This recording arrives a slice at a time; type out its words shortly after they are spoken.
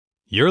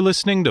You're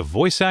listening to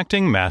Voice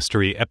Acting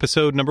Mastery,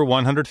 episode number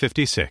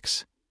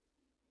 156.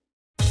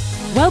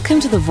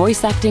 Welcome to the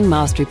Voice Acting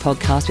Mastery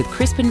podcast with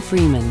Crispin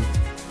Freeman.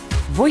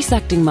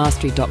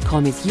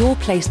 VoiceActingMastery.com is your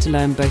place to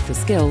learn both the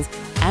skills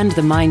and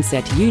the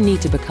mindset you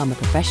need to become a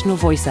professional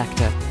voice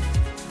actor,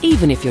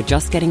 even if you're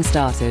just getting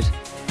started.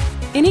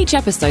 In each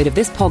episode of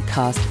this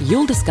podcast,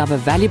 you'll discover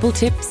valuable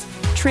tips,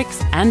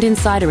 tricks, and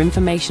insider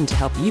information to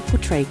help you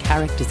portray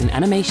characters in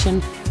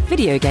animation,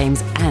 video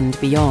games, and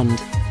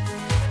beyond.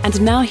 And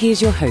now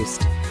here's your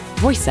host,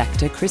 voice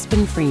actor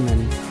Crispin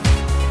Freeman.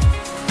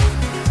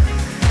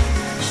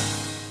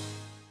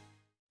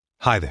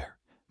 Hi there.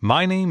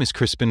 My name is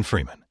Crispin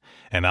Freeman,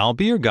 and I'll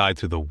be your guide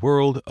through the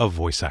world of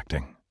voice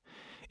acting.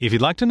 If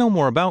you'd like to know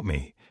more about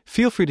me,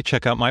 feel free to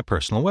check out my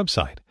personal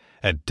website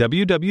at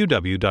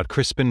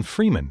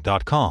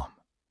www.crispinfreeman.com.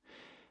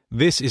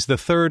 This is the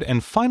third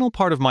and final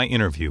part of my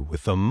interview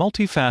with the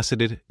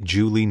multifaceted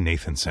Julie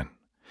Nathanson.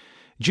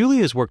 Julie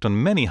has worked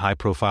on many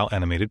high-profile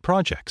animated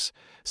projects,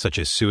 such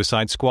as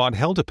Suicide Squad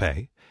Hell to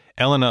Pay,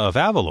 Elena of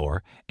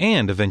Avalor,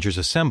 and Avengers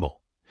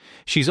Assemble.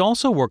 She's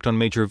also worked on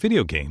major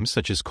video games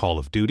such as Call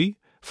of Duty,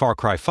 Far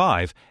Cry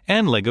 5,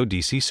 and LEGO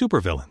DC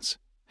Supervillains.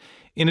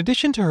 In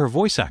addition to her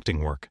voice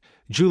acting work,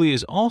 Julie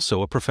is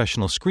also a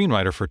professional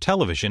screenwriter for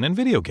television and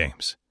video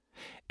games.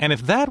 And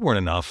if that weren't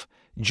enough,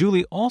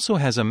 Julie also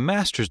has a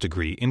master's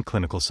degree in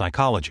clinical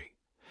psychology.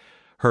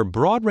 Her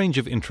broad range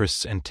of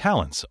interests and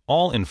talents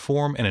all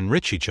inform and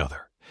enrich each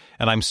other,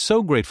 and I'm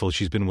so grateful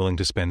she's been willing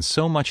to spend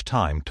so much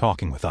time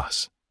talking with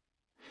us.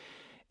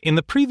 In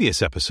the previous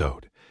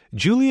episode,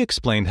 Julie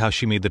explained how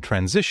she made the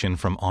transition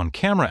from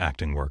on-camera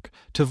acting work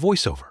to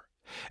voiceover,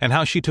 and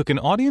how she took an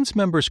audience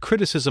member's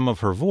criticism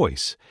of her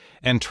voice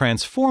and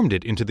transformed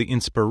it into the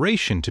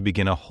inspiration to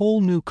begin a whole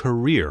new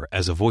career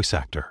as a voice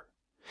actor.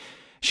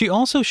 She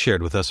also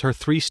shared with us her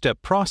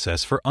 3-step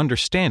process for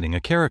understanding a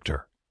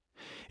character.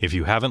 If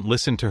you haven't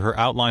listened to her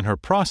outline her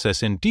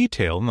process in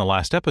detail in the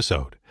last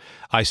episode,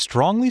 I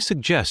strongly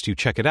suggest you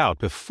check it out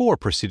before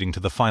proceeding to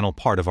the final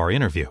part of our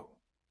interview.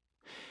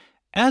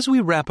 As we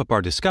wrap up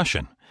our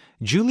discussion,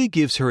 Julie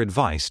gives her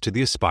advice to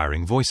the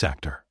aspiring voice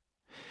actor.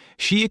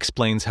 She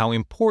explains how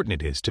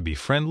important it is to be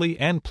friendly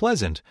and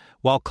pleasant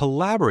while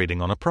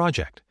collaborating on a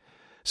project,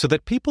 so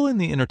that people in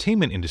the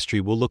entertainment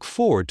industry will look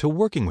forward to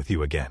working with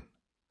you again.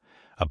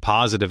 A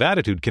positive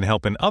attitude can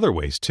help in other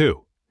ways,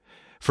 too.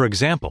 For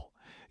example,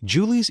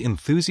 Julie's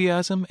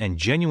enthusiasm and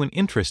genuine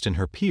interest in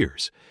her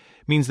peers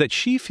means that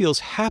she feels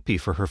happy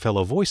for her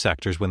fellow voice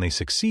actors when they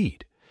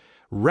succeed,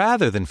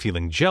 rather than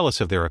feeling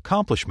jealous of their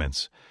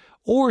accomplishments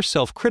or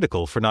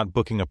self-critical for not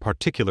booking a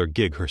particular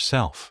gig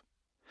herself.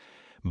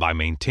 By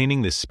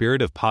maintaining this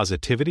spirit of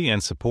positivity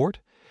and support,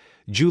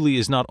 Julie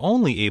is not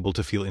only able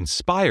to feel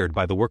inspired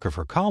by the work of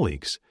her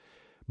colleagues,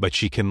 but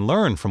she can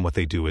learn from what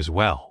they do as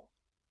well.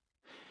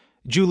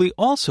 Julie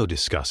also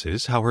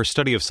discusses how her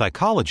study of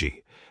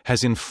psychology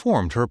has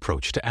informed her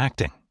approach to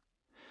acting.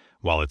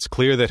 While it's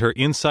clear that her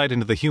insight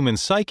into the human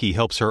psyche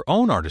helps her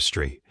own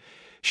artistry,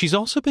 she's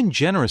also been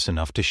generous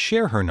enough to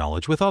share her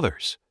knowledge with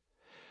others.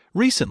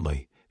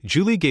 Recently,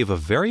 Julie gave a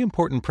very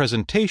important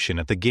presentation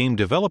at the Game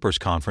Developers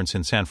Conference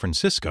in San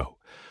Francisco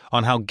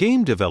on how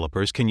game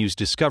developers can use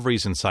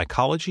discoveries in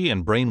psychology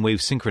and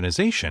brainwave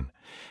synchronization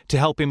to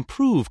help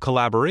improve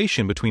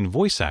collaboration between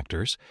voice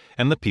actors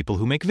and the people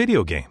who make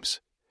video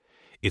games.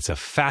 It's a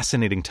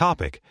fascinating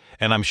topic,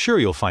 and I'm sure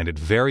you'll find it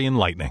very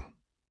enlightening.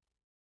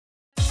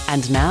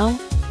 And now,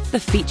 the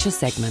feature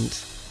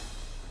segment.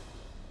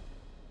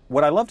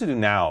 What I love to do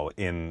now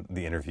in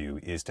the interview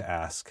is to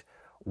ask,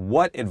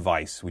 what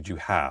advice would you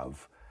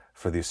have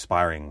for the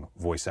aspiring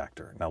voice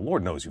actor? Now,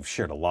 Lord knows you've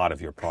shared a lot of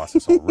your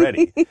process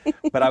already,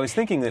 but I was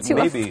thinking that to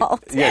maybe... a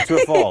fault. Yeah, to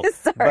a fault.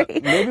 Sorry.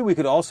 But maybe we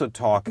could also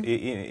talk,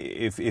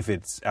 if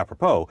it's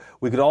apropos,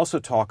 we could also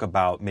talk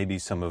about maybe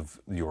some of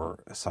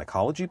your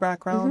psychology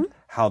background,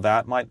 how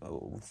that might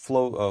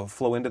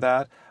flow into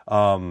that,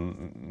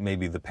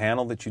 maybe the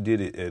panel that you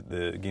did at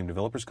the Game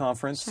Developers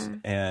Conference, Sure.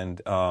 and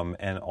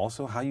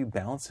also how you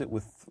balance it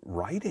with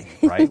writing,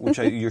 right? Which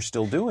you're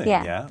still doing.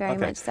 Yeah, very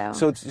much so.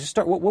 So to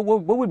start, what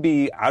would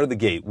be out of the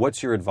gate?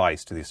 What's your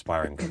advice to the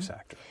aspiring voice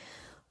actor?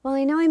 Well,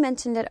 I know I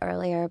mentioned it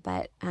earlier,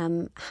 but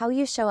how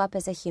you show up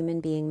as a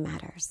human being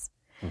matters.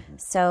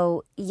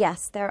 So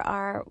yes, there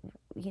are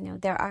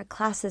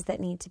classes that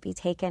need to be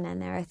taken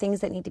and there are things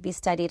that need to be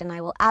studied, and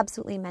I will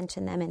absolutely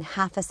mention them in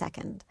half a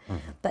second.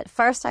 But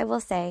first I will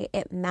say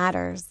it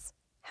matters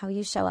how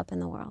you show up in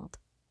the world.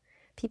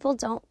 People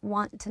don't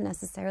want to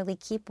necessarily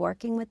keep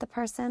working with the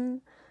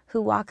person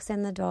who walks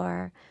in the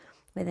door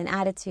with an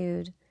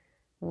attitude,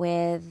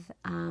 with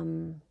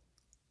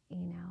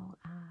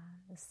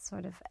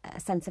sort of a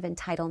sense of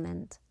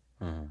entitlement,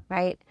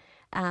 right?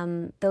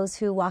 Those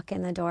who walk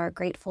in the door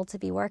grateful to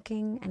be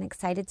working and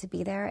excited to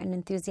be there and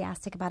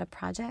enthusiastic about a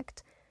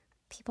project,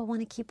 people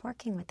want to keep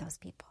working with those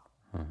people.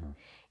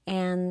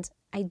 And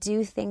I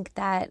do think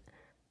that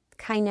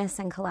kindness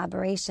and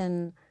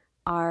collaboration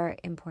are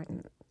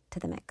important to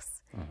the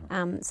mix.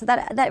 So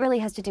that really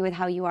has to do with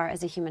how you are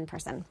as a human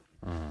person.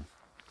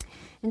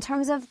 In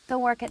terms of the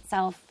work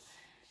itself,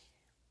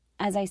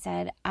 as I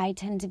said, I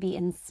tend to be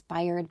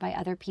inspired by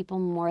other people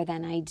more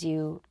than I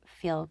do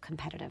feel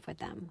competitive with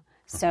them.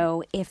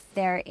 So if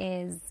there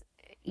is,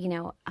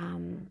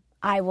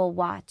 I will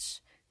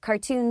watch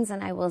cartoons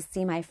and I will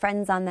see my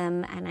friends on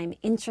them and I'm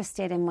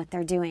interested in what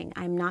they're doing.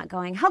 I'm not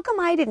going, how come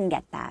I didn't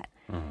get that?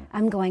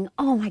 I'm going,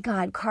 oh my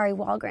God, Kari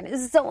Wahlgren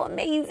is so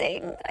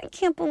amazing. I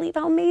can't believe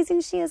how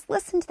amazing she is.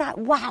 Listen to that.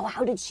 Wow,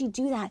 how did she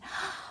do that?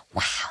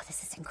 Wow,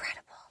 this is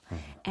incredible.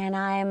 And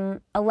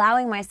I'm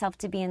allowing myself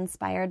to be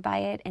inspired by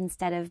it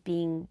instead of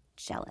being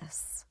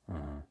jealous,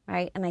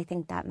 right? And I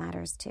think that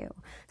matters too.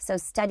 So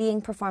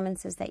studying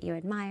performances that you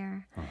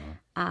admire,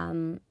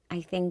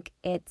 I think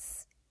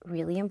it's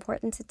really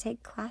important to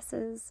take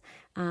classes.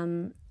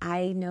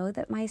 I know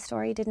that my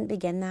story didn't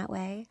begin that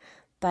way,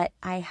 but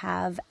I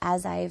have,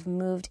 as I've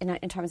moved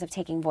in terms of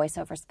taking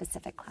voiceover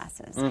specific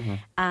classes,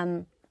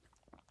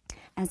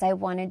 as I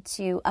wanted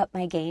to up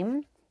my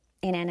game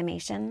in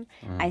animation,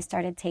 I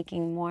started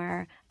taking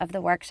more of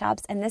the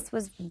workshops, and this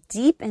was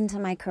deep into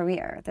my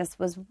career. This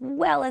was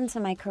well into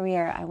my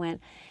career. I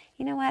went,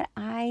 you know what?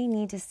 I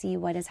need to see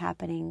what is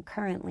happening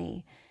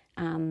currently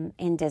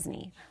in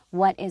Disney.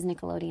 What is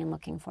Nickelodeon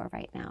looking for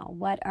right now?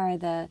 What are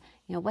the,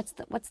 what's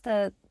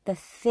the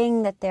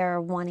thing that they're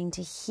wanting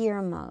to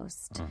hear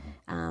most,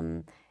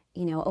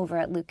 over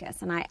at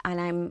Lucas? And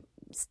I'm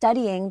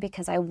studying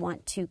because I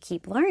want to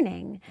keep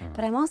learning,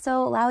 but I'm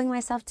also allowing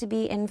myself to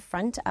be in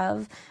front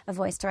of a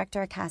voice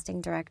director, a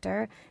casting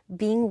director,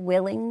 being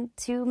willing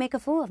to make a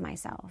fool of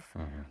myself.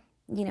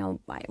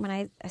 When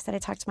I said I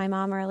talked to my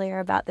mom earlier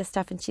about this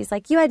stuff, and she's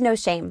like, you had no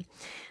shame.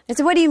 I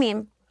said, what do you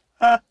mean?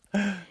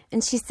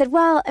 And she said,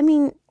 well, I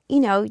mean,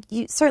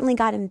 you certainly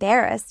got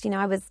embarrassed.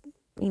 I was,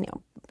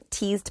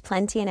 teased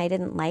plenty and I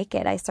didn't like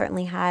it. I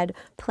certainly had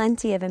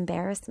plenty of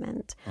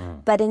embarrassment.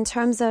 But in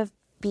terms of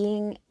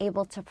being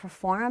able to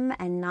perform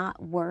and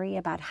not worry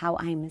about how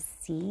I'm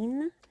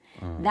seen,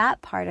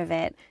 that part of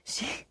it,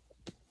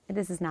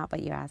 this is not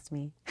what you asked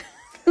me.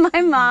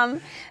 My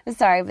mom,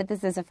 sorry, but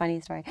this is a funny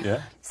story.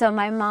 Yeah. So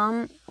my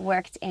mom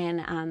worked in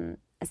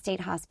a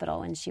state hospital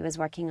when she was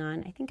working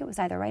on, I think it was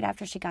either right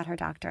after she got her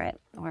doctorate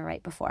or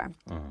right before.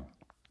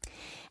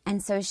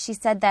 And so she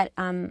said that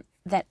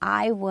that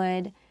I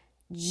would,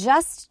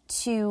 just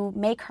to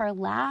make her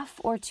laugh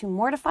or to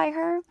mortify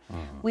her,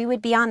 we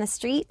would be on the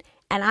street,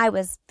 and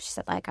she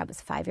said, like I was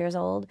 5 years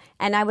old,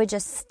 and I would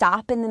just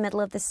stop in the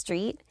middle of the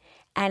street,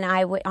 and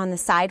I would on the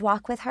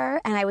sidewalk with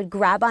her, and I would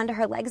grab onto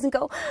her legs and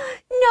go,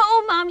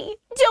 no, Mommy,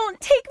 don't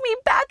take me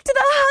back to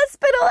the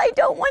hospital. I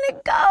don't want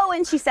to go.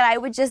 And she said I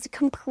would just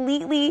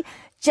completely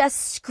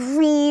just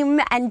scream,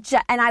 and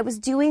I was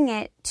doing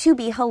it to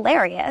be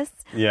hilarious.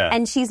 Yeah.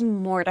 And she's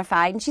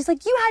mortified, and she's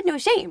like, you had no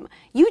shame.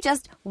 You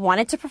just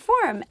wanted to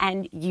perform,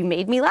 and you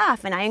made me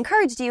laugh, and I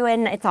encouraged you,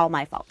 and it's all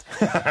my fault.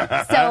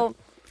 So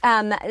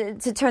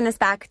to turn this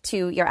back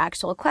to your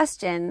actual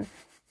question,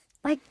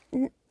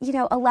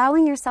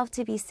 allowing yourself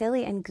to be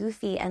silly and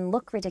goofy and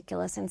look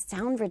ridiculous and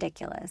sound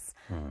ridiculous,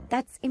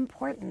 that's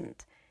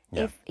important.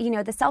 Yeah.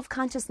 If, the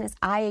self-consciousness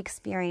I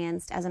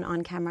experienced as an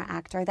on-camera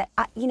actor, that,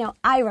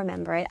 I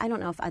remember it. I don't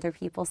know if other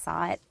people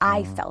saw it.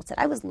 I felt it.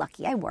 I was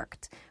lucky. I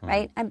worked,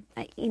 right?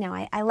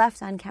 I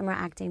left on-camera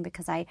acting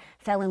because I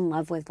fell in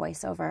love with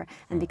voiceover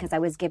and because I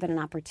was given an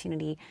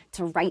opportunity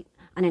to write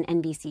on an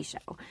NBC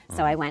show.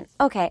 So I went,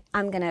 okay,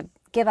 I'm going to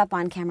give up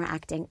on-camera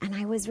acting, and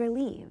I was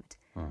relieved.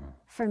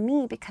 For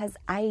me, because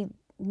I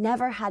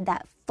never had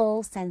that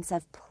full sense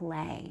of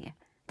play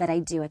that I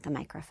do at the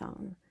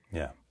microphone.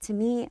 Yeah. To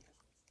me,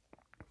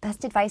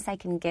 best advice I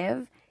can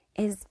give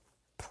is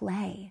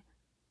play.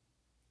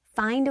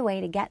 Find a way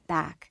to get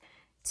back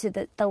to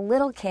the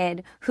little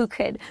kid who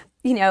could,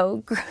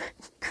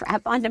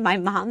 grab onto my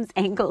mom's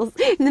ankles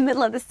in the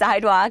middle of the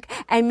sidewalk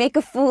and make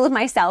a fool of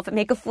myself and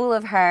make a fool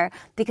of her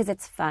because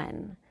it's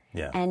fun.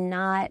 Yeah. And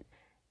not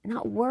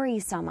worry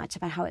so much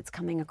about how it's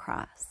coming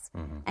across.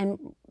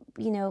 And,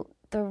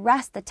 the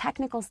rest, the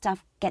technical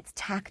stuff gets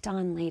tacked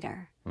on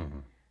later.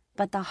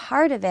 But the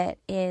heart of it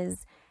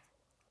is,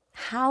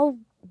 how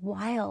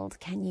wild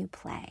can you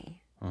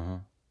play?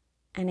 And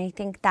I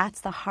think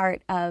that's the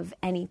heart of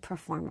any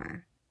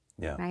performer.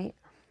 Yeah. Right?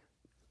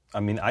 I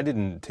mean, I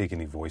didn't take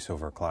any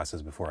voiceover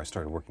classes before I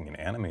started working in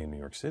anime in New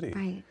York City.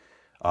 Right.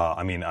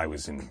 I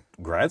was in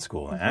grad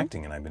school in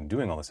acting, and I've been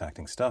doing all this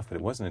acting stuff, but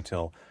it wasn't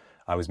until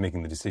I was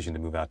making the decision to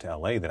move out to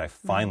LA that I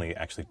finally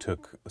actually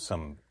took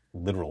some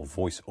literal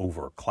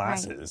voiceover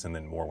classes, and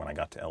then more when I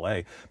got to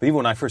LA. But even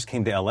when I first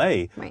came to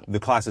LA,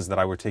 the classes that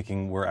I were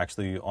taking were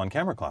actually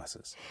on-camera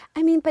classes.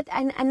 I mean, but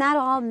and that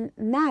all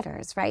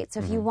matters, right? So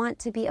if you want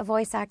to be a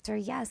voice actor,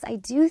 yes, I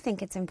do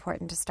think it's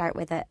important to start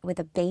with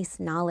a base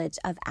knowledge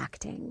of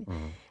acting.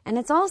 And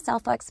it's all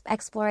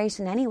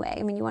self-exploration anyway.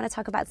 I mean, you want to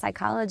talk about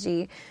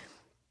psychology,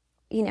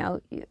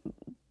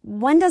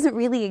 one doesn't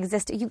really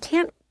exist. You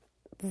can't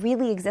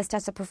really exist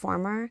as a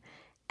performer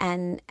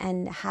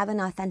and have an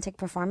authentic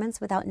performance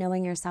without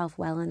knowing yourself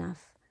well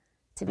enough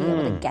to be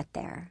able to get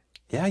there.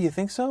 Yeah, you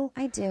think so?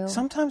 I do.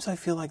 Sometimes I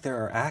feel like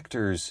there are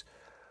actors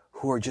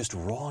who are just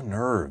raw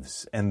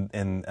nerves. And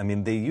I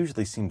mean, they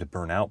usually seem to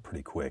burn out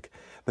pretty quick,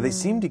 but they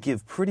seem to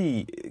give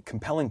pretty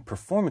compelling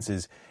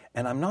performances,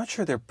 and I'm not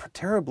sure they're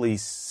terribly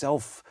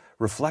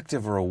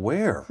self-reflective or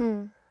aware.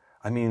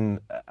 I mean,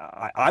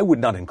 I would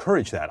not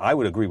encourage that. I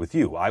would agree with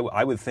you.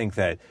 I would think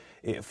that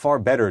far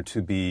better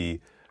to be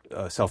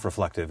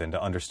self-reflective and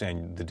to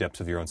understand the depths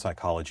of your own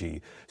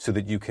psychology so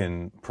that you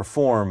can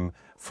perform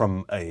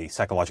from a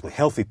psychologically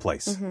healthy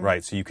place,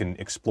 right? So you can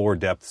explore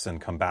depths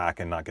and come back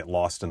and not get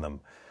lost in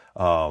them.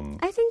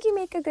 I think you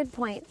make a good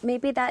point.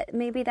 Maybe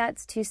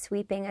that's too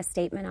sweeping a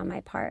statement on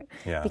my part.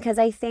 Yeah. Because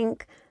I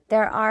think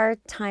there are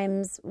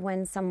times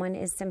when someone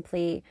is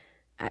simply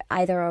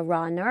either a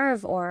raw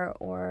nerve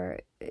or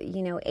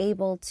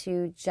able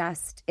to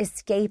just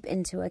escape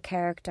into a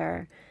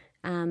character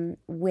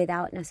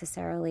without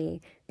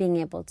necessarily being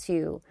able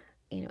to,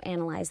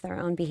 analyze their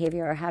own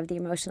behavior or have the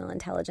emotional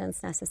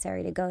intelligence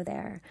necessary to go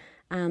there.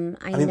 I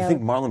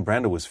think Marlon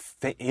Brando was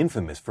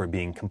infamous for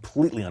being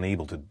completely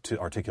unable to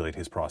articulate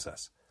his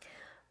process.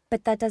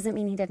 But that doesn't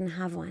mean he didn't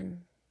have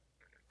one.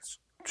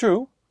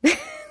 True.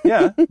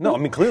 Yeah. No, I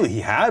mean, clearly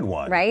he had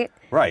one. Right?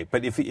 Right.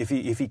 But if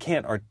he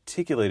can't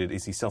articulate it,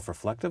 is he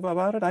self-reflective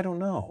about it? I don't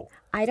know.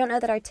 I don't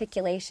know that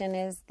articulation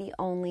is the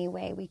only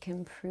way we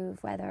can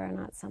prove whether or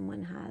not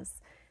someone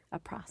has a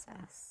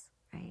process,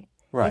 right?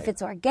 Right. If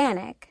it's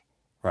organic,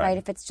 right?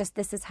 If it's just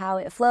this is how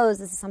it flows,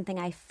 this is something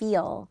I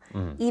feel,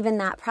 even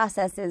that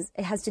process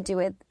it has to do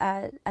with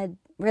a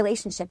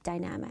relationship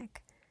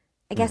dynamic.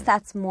 I guess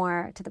that's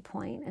more to the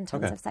point in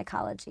terms of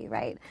psychology,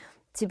 right?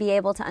 To be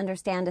able to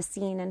understand a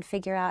scene and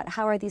figure out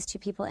how are these two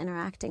people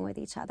interacting with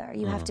each other.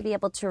 You have to be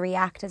able to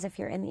react as if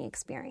you're in the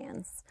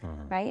experience,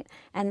 right?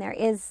 And there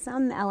is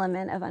some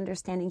element of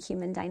understanding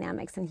human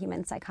dynamics and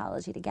human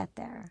psychology to get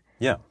there.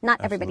 Yeah, Not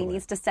everybody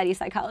needs to study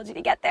psychology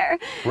to get there.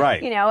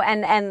 Right.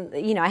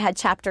 And I had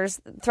chapters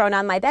thrown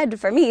on my bed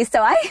for me,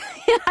 so I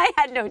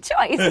had no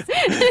choice.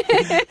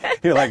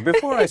 You're like,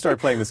 before I start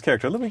playing this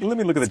character, let me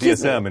look at the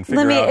DSM and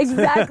figure out.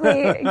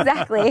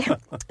 Exactly.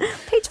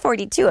 Page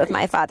 42 of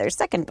my father's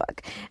second book.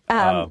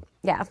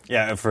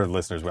 Yeah, for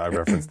listeners, I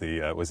referenced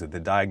was it the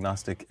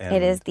Diagnostic and...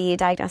 It is the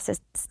Diagnostic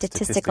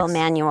Statistical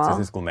Manual.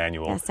 Statistical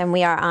Manual. Yes, and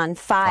we are on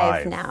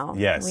 5 now.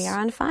 Yes. We are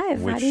on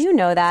 5. How do you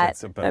know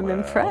that? I'm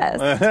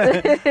impressed.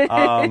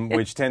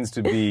 Which tends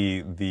to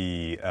be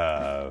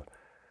the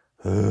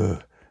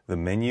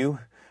menu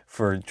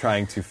for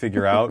trying to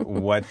figure out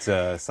what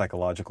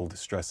psychological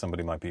distress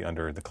somebody might be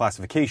under, the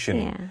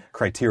classification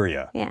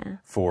criteria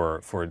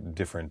for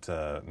different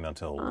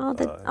mental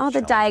all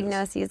the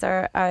diagnoses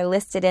are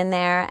listed in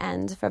there,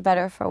 and for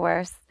better or for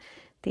worse,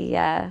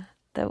 the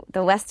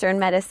Western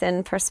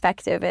medicine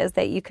perspective is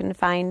that you can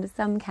find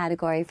some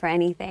category for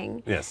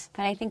anything. Yes.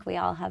 But I think we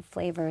all have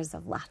flavors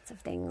of lots of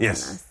things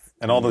yes. in us.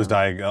 And all those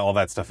all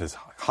that stuff is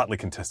hotly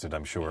contested,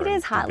 I'm sure. It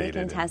is hotly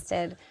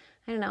contested.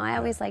 I don't know. I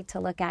always like to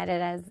look at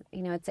it as,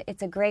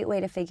 it's a great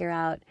way to figure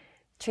out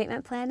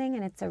treatment planning,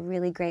 and it's a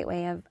really great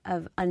way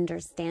of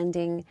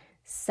understanding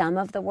some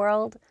of the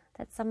world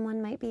that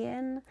someone might be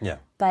in. Yeah.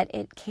 But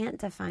it can't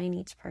define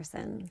each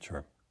person.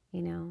 Sure.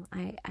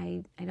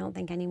 I don't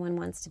think anyone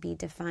wants to be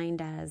defined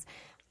as,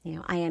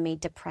 I am a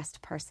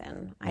depressed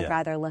person. I'd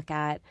rather look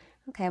at,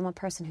 okay, I'm a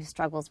person who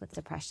struggles with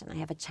depression. I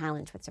have a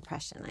challenge with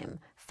depression. I am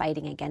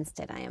fighting against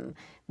it. I am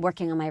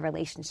working on my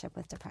relationship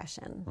with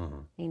depression.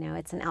 Mm-hmm.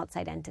 It's an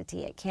outside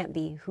entity. It can't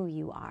be who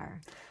you are.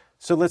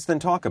 So let's then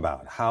talk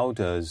about how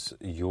does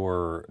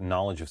your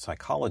knowledge of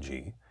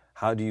psychology,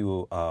 how do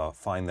you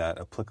find that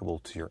applicable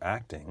to your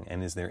acting?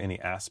 And is there any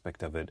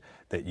aspect of it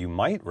that you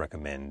might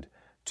recommend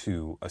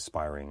to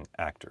aspiring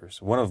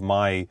actors? One of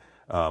my,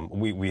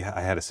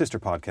 I had a sister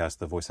podcast,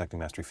 the Voice Acting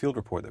Mastery Field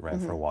Report, that ran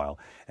for a while,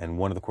 and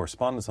one of the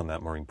correspondents on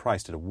that, Maureen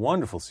Price, did a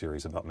wonderful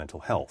series about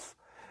mental health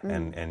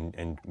and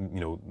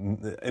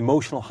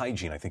emotional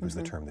hygiene, I think was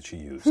the term that she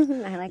used.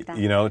 I like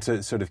that.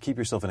 To sort of keep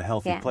yourself in a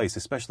healthy place,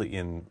 especially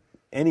in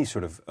any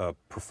sort of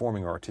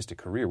performing or artistic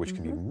career, which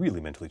can be really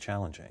mentally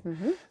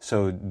challenging.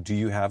 So do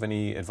you have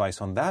any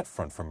advice on that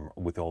front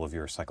with all of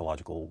your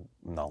psychological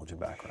knowledge and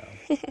background?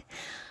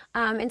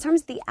 In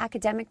terms of the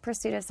academic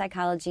pursuit of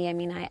psychology, I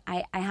mean,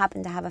 I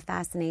happen to have a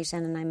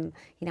fascination, and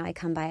I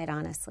come by it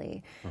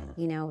honestly.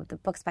 The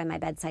books by my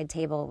bedside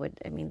table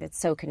it's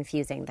so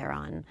confusing. They're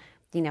on,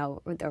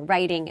 they're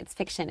writing, it's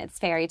fiction, it's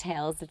fairy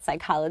tales, it's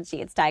psychology,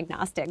 it's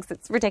diagnostics,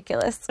 it's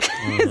ridiculous,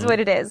 is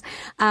what it is.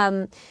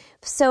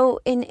 So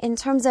in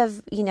terms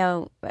of,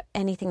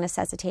 anything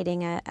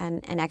necessitating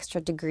an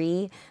extra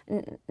degree,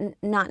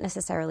 not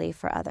necessarily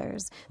for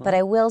others, but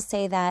I will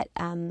say that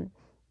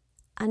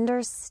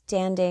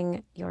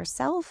understanding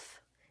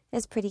yourself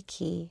is pretty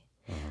key.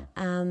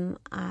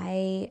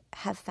 I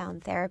have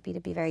found therapy to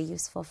be very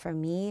useful for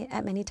me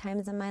at many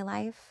times in my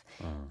life.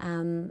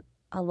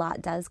 a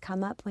lot does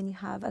come up when you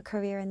have a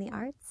career in the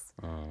arts.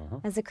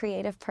 As a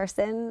creative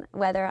person,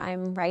 whether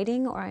I'm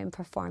writing or I'm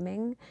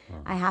performing,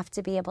 I have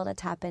to be able to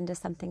tap into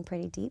something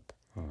pretty deep.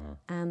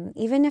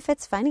 Even if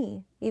it's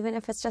funny, even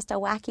if it's just a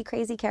wacky,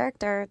 crazy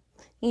character,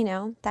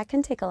 that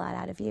can take a lot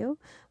out of you.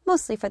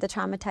 Mostly for the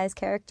traumatized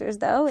characters,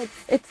 though,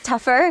 it's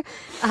tougher.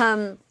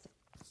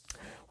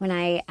 When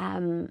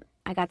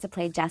I got to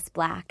play Jess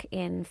Black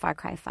in Far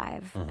Cry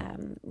 5,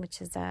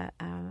 which is a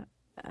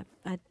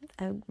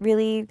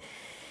really,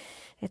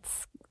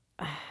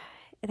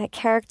 that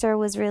character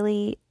was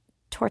really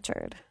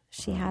tortured.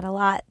 She had a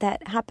lot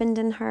that happened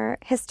in her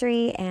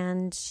history,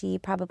 and she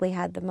probably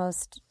had the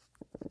most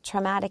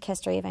traumatic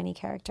history of any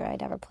character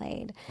I'd ever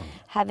played.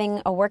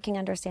 Having a working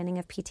understanding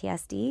of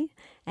PTSD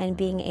and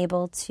being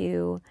able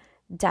to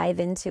dive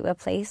into a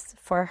place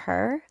for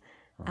her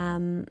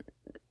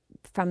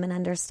from an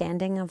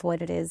understanding of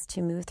what it is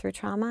to move through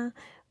trauma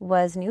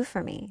was new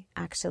for me,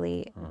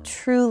 actually.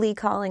 Truly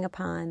calling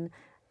upon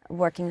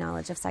working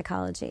knowledge of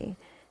psychology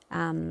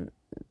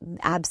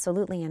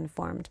absolutely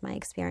informed my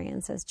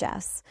experience as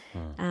Jess.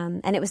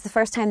 And it was the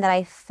first time that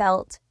I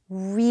felt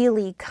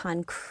really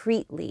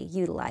concretely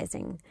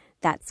utilizing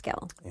that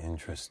skill.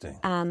 Interesting.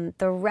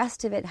 The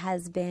rest of it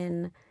has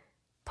been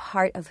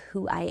part of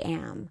who I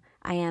am.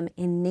 I am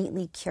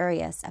innately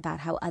curious about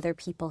how other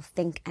people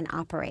think and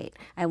operate.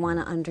 I want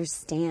to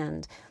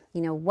understand,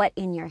 what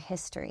in your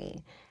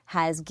history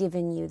has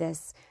given you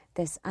this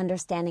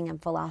understanding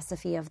and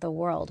philosophy of the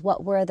world.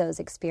 What were those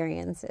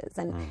experiences,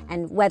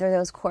 and whether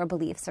those core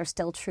beliefs are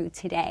still true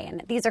today?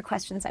 And these are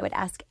questions I would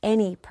ask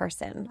any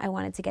person I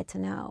wanted to get to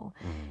know.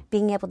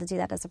 Being able to do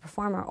that as a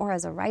performer or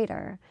as a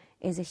writer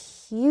is a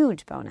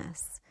huge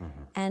bonus.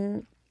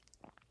 And,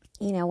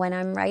 when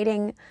I'm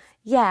writing,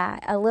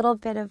 a little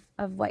bit of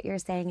what you're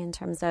saying in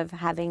terms of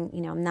having,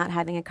 not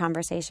having a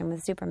conversation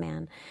with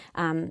Superman,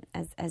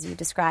 as you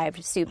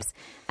described, Soup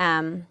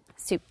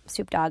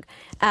dog.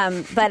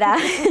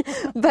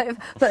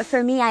 But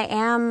for me,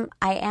 I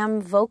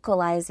am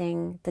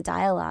vocalizing the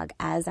dialogue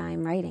as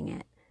I'm writing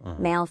it.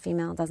 Male,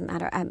 female, doesn't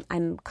matter.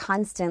 I'm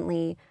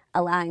constantly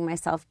allowing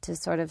myself to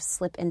sort of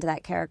slip into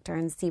that character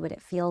and see what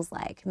it feels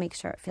like, make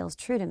sure it feels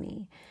true to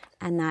me.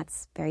 And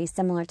that's very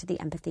similar to the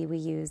empathy we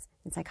use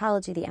in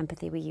psychology, the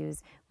empathy we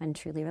use when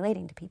truly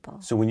relating to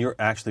people. So when you're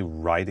actually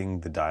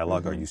writing the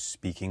dialogue, are you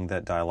speaking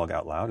that dialogue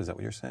out loud? Is that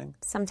what you're saying?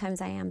 Sometimes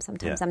I am,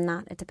 sometimes I'm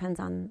not. It depends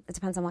on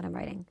what I'm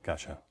writing.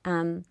 Gotcha.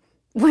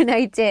 When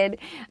I did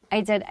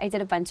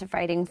a bunch of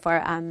writing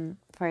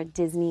for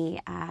Disney,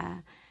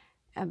 a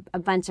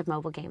bunch of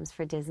mobile games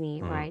for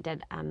Disney, where I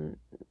did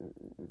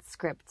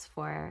scripts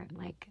for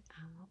what was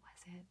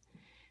it?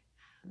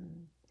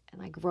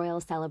 Like royal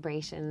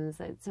celebrations,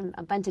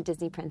 a bunch of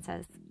Disney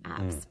princess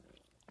apps.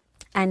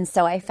 And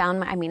so I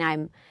found,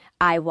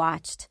 I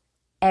watched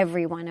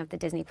every one of the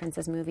Disney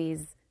princess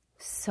movies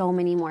so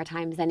many more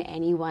times than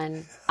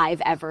anyone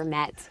I've ever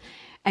met.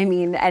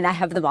 And I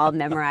have them all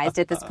memorized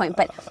at this point.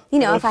 But,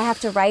 if I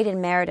have to write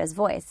in Merida's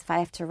voice, if I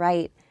have to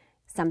write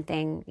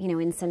something,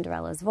 in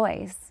Cinderella's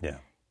voice,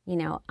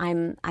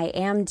 I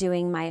am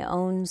doing my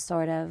own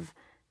sort of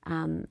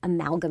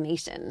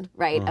amalgamation,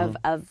 right,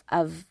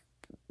 of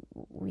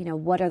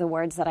what are the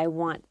words that I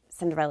want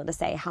Cinderella to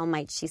say? How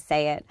might she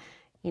say it?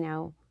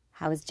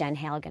 How is Jen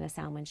Hale going to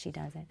sound when she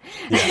does it?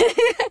 Yeah,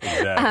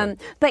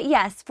 exactly. But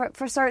yes,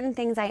 for certain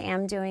things, I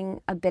am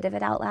doing a bit of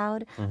it out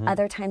loud.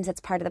 Other times,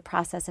 it's part of the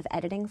process of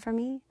editing for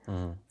me.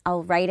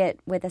 I'll write it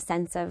with a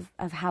sense of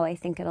how I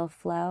think it'll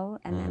flow,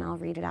 and then I'll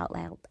read it out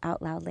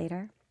loud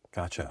later.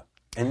 Gotcha.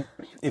 And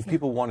if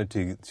people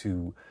wanted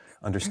to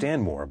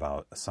understand more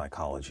about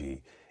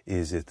psychology,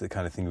 is it the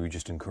kind of thing we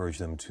just encourage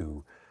them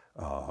to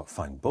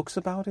find books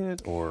about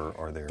it, or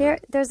are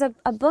there's a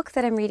book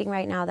that I'm reading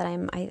right now that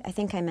I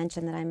think I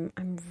mentioned that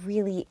I'm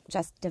really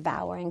just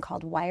devouring,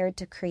 called Wired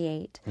to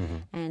Create,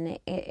 and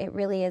it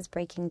really is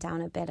breaking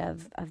down a bit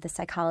of the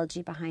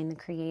psychology behind the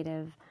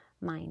creative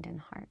mind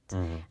and heart,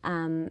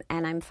 and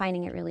I'm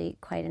finding it really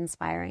quite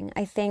inspiring.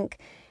 I think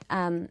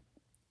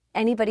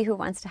anybody who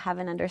wants to have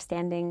an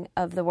understanding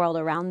of the world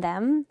around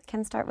them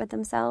can start with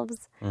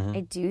themselves.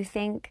 I do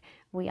think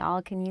we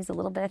all can use a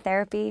little bit of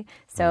therapy.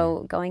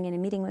 So going in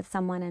and meeting with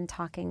someone and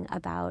talking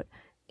about,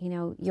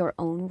 your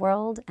own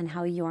world and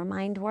how your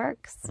mind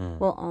works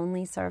will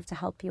only serve to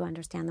help you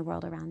understand the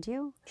world around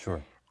you.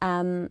 Sure.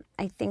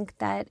 I think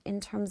that in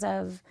terms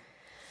of,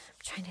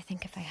 I'm trying to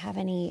think if I have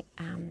any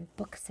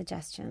book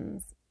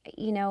suggestions.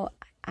 There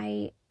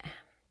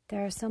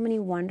are so many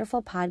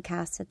wonderful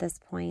podcasts at this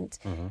point.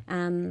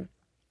 I'm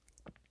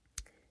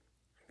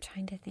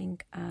trying to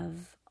think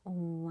of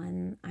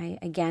one. I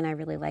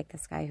really like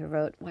this guy who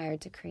wrote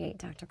Wired to Create,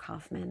 Dr.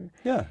 Kaufman.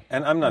 Yeah,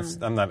 and I'm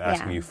not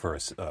asking you for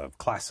a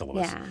class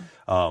syllabus.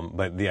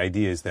 But the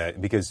idea is that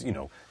because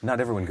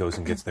not everyone goes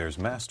and gets their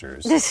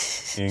master's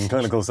in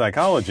clinical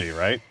psychology,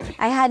 right?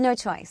 I had no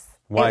choice.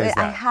 Why is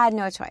that? I had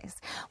no choice.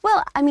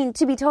 Well,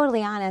 to be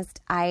totally honest,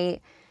 I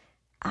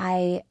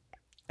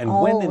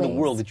And when in the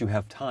world did you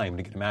have time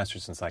to get a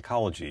master's in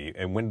psychology?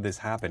 And when did this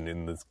happen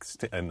in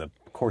the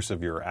course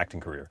of your acting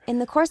career? In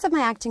the course of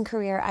my acting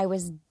career, I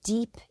was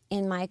deep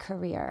in my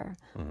career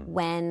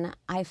when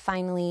I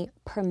finally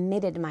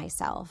permitted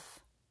myself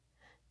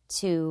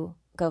to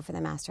go for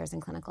the master's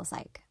in clinical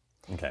psych.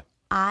 Okay.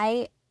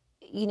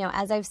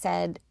 As I've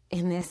said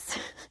in this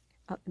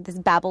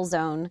babble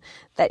zone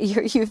that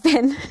you've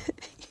been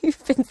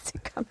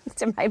succumbing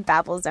to my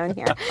babble zone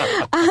here,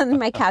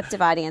 my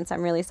captive audience.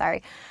 I'm really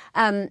sorry.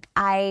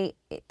 The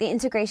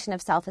integration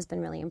of self has been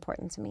really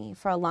important to me.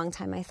 For a long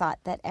time, I thought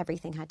that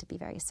everything had to be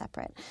very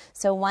separate.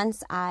 So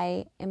once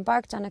I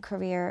embarked on a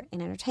career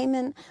in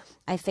entertainment,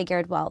 I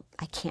figured, well,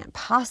 I can't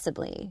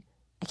possibly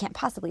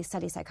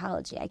study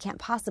psychology. I can't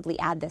possibly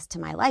add this to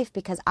my life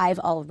because I've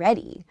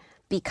already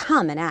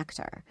become an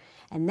actor.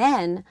 And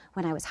then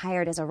when I was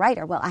hired as a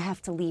writer, well, I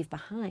have to leave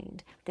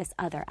behind this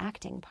other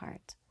acting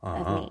part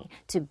of me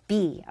to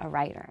be a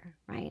writer,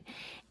 right?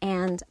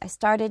 And I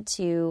started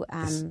to...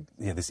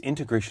 this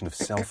integration of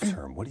self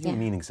term. What do you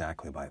mean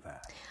exactly by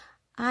that?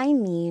 I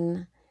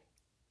mean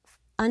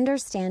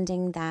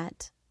understanding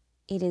that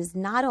it is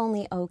not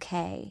only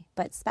okay,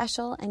 but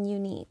special and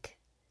unique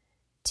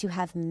to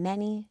have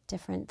many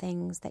different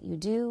things that you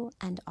do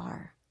and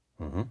are.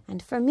 Mm-hmm.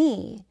 And for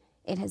me,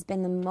 it has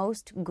been the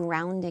most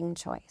grounding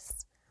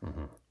choice.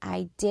 Mm-hmm.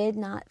 I did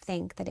not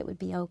think that it would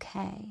be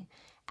okay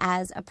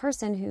as a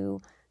person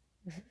who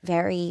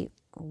very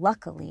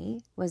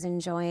luckily was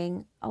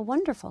enjoying a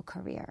wonderful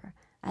career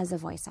as a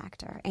voice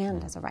actor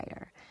and as a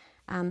writer.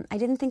 I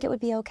didn't think it would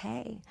be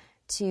okay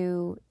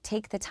to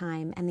take the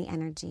time and the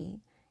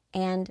energy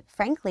and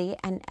frankly,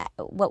 and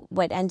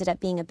what ended up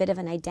being a bit of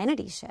an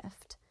identity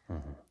shift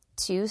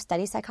to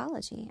study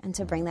psychology and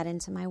to bring that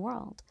into my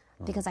world.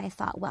 Because I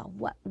thought, well,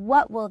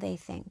 what will they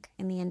think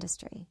in the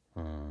industry?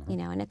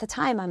 And at the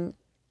time, I'm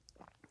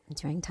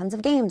doing tons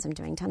of games, I'm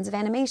doing tons of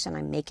animation,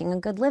 I'm making a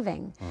good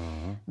living.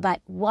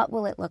 But what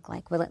will it look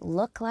like? Will it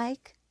look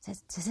like,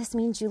 does this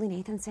mean Julie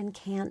Nathanson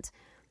can't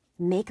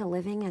make a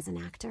living as an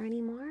actor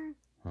anymore?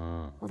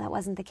 Well, that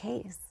wasn't the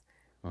case.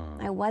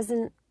 I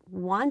wasn't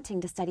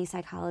wanting to study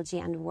psychology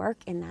and work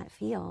in that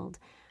field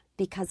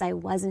because I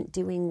wasn't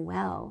doing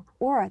well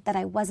or that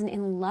I wasn't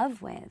in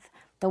love with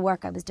the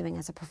work I was doing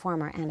as a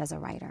performer and as a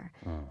writer.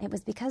 It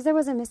was because there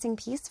was a missing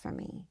piece for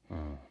me.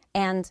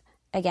 And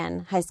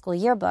again, high school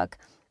yearbook,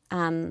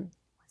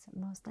 was it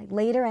most like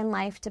later in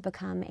life to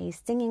become a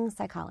singing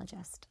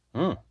psychologist.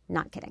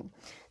 Not kidding.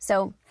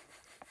 So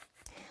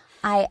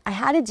I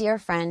had a dear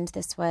friend.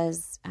 This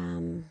was,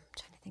 I'm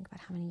trying to think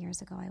about how many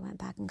years ago I went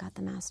back and got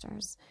the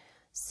master's.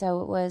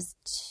 So it was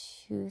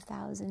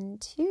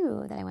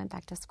 2002 that I went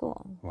back to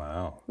school.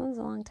 Wow. That was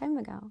a long time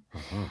ago.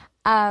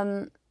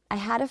 I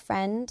had a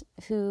friend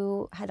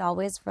who had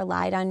always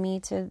relied on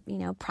me to,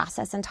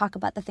 process and talk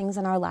about the things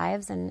in our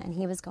lives, and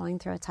he was going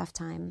through a tough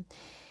time.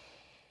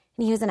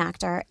 And he was an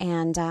actor,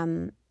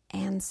 and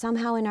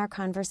somehow in our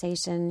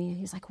conversation,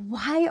 he was like,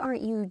 why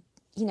aren't you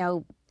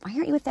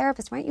a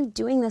therapist? Why aren't you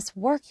doing this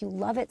work? You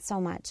love it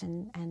so much,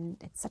 and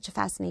it's such a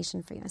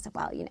fascination for you. I said,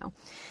 well,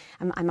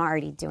 I'm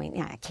already doing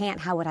it. I can't.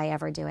 How would I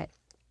ever do it?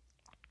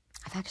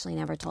 I've actually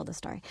never told the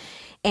story.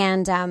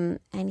 And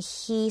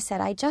he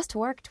said, I just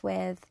worked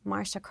with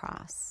Marcia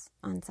Cross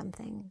on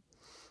something.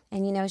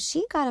 And,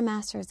 she got a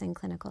master's in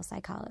clinical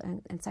psychology. I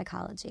said,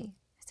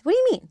 what do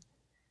you mean?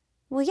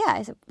 Well, yeah.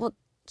 I said, well,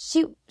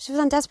 she was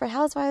on Desperate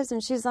Housewives,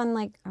 and she was on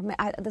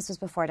this was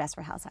before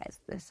Desperate Housewives.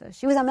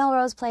 She was on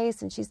Melrose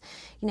Place, and she's,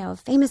 a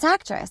famous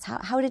actress.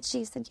 How did she?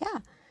 He said, yeah.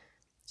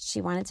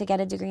 She wanted to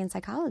get a degree in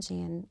psychology,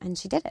 and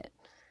she did it.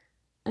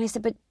 And I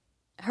said, but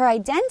her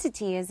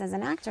identity is as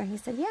an actor. And he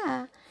said,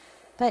 yeah,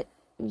 but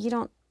you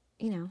don't,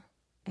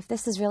 if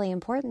this is really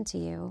important to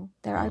you,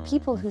 there are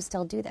people who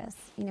still do this,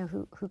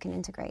 who can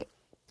integrate.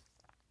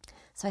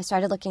 So I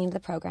started looking into the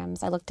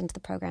programs. I looked into the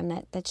program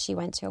that she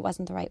went to. It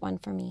wasn't the right one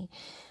for me.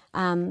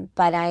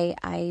 But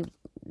I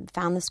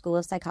found the School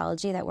of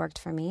Psychology that worked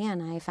for me,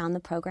 and I found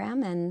the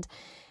program, and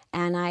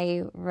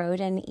I wrote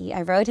an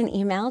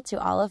email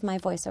to all of my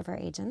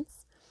voiceover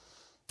agents.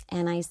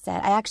 And I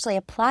said, I actually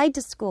applied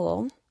to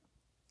school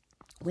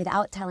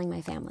without telling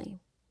my family.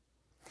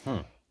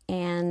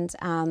 And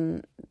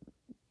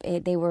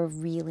they were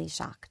really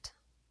shocked.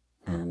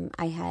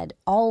 I had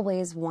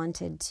always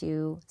wanted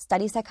to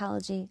study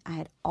psychology. I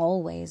had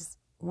always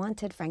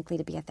wanted, frankly,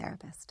 to be a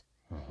therapist.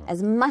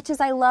 As much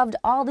as I loved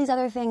all these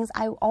other things,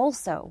 I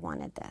also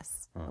wanted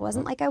this. It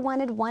wasn't like I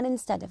wanted one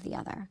instead of the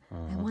other.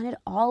 I wanted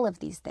all of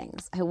these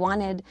things. I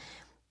wanted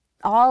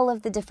all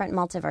of the different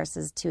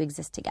multiverses to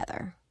exist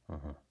together.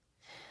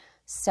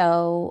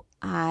 So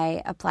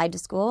I applied to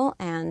school,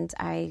 and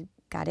I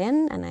got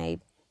in, and I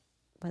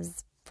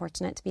was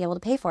fortunate to be able to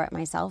pay for it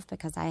myself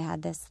because I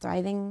had this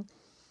thriving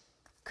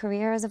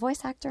career as a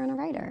voice actor and a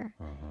writer.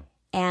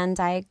 And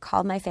I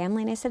called my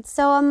family and I said,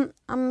 so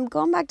I'm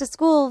going back to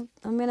school.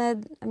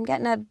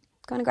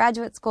 going to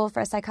graduate school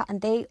for a psychologist.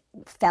 And they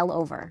fell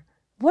over.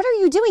 What are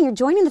you doing? You're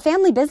joining the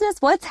family business?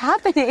 What's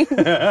happening?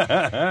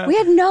 We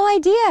had no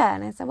idea.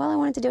 And I said, well, I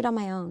wanted to do it on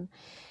my own.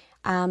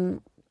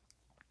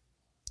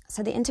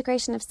 So the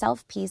integration of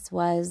self piece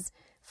was,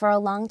 for a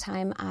long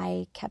time,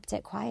 I kept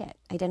it quiet.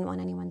 I didn't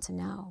want anyone to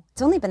know.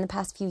 It's only been the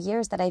past few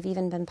years that I've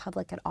even been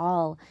public at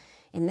all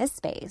in this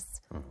space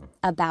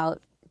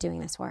about doing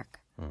this work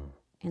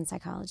in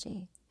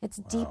psychology. It's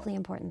deeply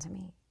important to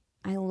me.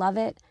 I love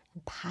it.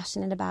 I'm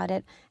passionate about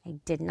it. I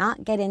did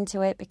not get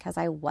into it because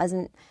I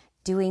wasn't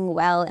doing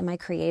well in my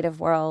creative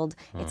world.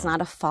 It's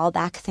not a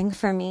fallback thing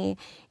for me.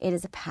 It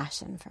is a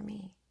passion for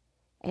me.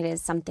 It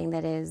is something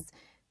that is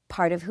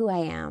part of who I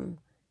am.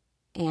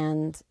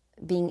 And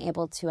being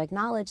able to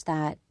acknowledge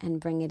that and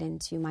bring it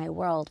into my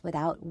world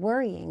without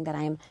worrying that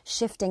I'm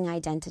shifting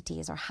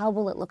identities or how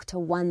will it look to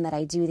one that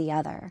I do the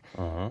other.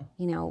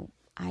 You know,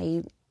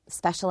 I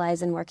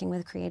specialize in working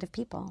with creative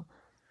people.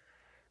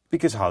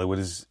 Because Hollywood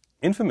is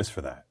infamous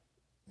for that,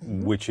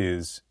 which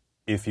is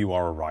if you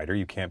are a writer,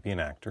 you can't be an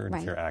actor. And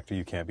if you're an actor,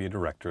 you can't be a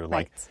director.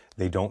 Like,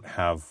 they don't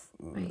have,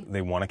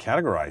 they want to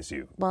categorize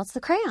you. Well, it's the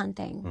crayon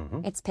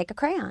thing. It's pick a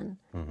crayon.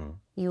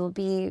 You will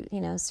be,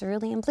 you know,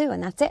 cerulean blue,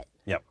 and that's it.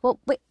 Yep. Well,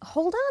 wait,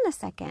 hold on a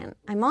second.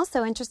 I'm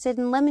also interested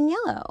in lemon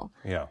yellow.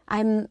 Yeah.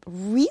 I'm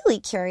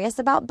really curious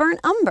about burnt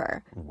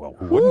umber. Well,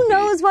 who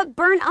knows what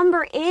burnt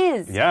umber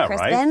is, yeah,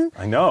 Crispin?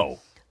 Right? I know.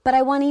 But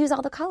I want to use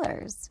all the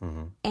colors.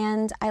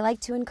 And I like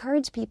to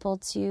encourage people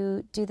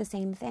to do the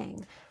same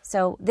thing.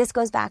 So this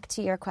goes back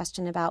to your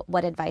question about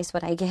what advice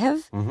would I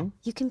give.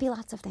 You can be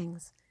lots of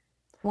things.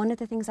 One of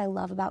the things I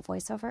love about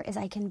voiceover is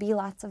I can be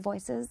lots of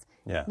voices.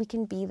 Yeah. We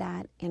can be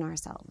that in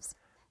ourselves.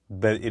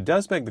 But it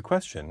does beg the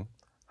question,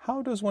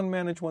 how does one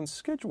manage one's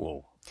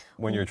schedule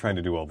when you're trying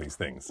to do all these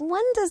things?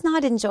 One does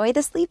not enjoy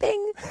the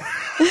sleeping.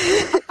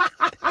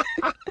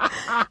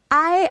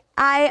 I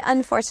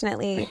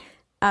unfortunately...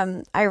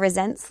 I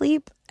resent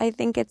sleep. I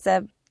think it's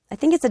a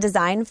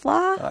design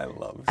flaw. I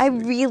love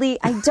sleep.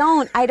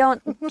 I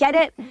don't get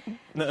it.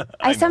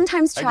 I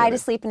sometimes try to it.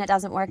 sleep and it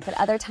doesn't work, but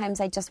other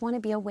times I just want to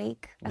be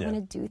awake. I want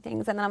to do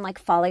things. And then I'm like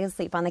falling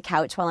asleep on the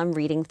couch while I'm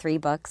reading 3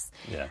 books.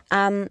 Yeah.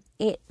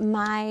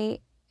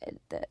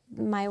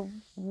 My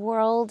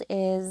world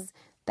is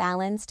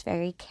balanced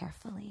very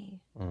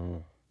carefully.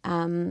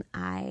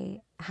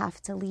 I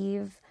have to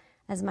leave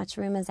as much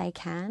room as I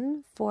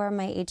can for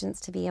my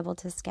agents to be able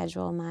to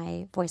schedule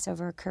my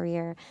voiceover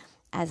career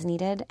as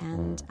needed.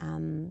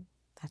 And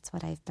that's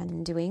what I've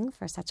been doing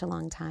for such a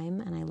long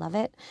time, and I love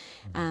it.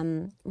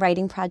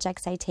 Writing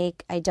projects I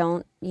take, I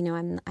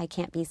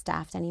can't be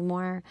staffed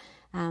anymore.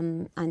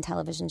 On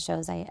television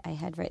shows, I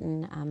had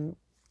written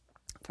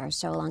for a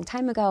show a long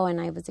time ago, and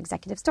I was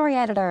executive story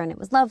editor, and it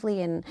was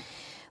lovely and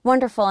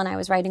wonderful, and I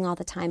was writing all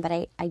the time, but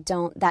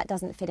that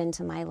doesn't fit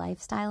into my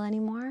lifestyle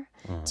anymore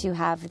to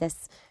have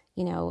this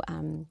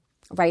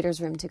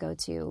writer's room to go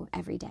to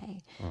every day.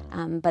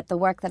 But the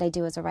work that I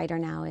do as a writer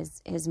now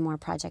is more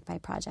project by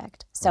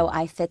project. So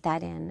I fit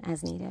that in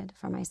as needed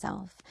for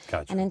myself.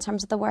 Gotcha. And in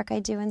terms of the work I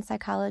do in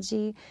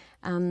psychology,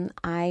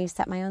 I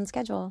set my own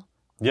schedule.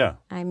 Yeah.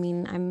 I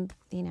mean,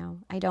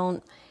 I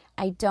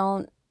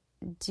don't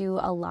do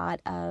a lot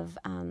of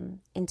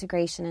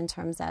integration in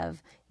terms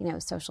of,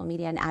 social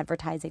media and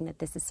advertising that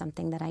this is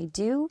something that I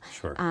do.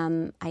 Sure.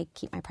 I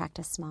keep my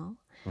practice small.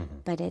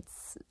 But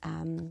it's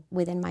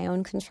within my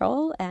own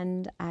control,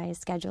 and I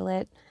schedule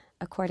it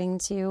according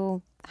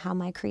to how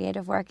my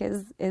creative work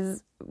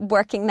is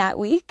working that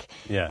week.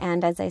 Yeah.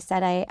 And as I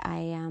said,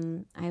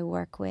 I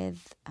work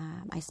with,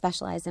 I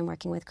specialize in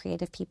working with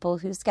creative people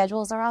whose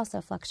schedules are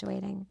also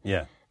fluctuating.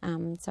 Yeah.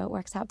 So it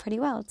works out pretty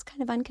well. It's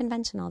kind of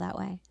unconventional that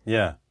way.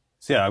 Yeah.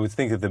 So yeah, I would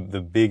think that the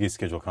biggest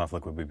schedule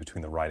conflict would be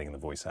between the writing and the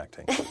voice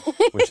acting,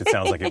 which it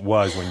sounds like it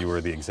was when you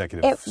were the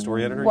executive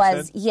story editor.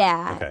 Was, you said?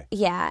 yeah, okay.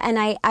 Yeah, and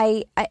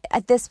I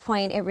at this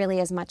point it really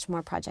is much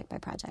more project by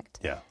project.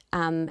 Yeah.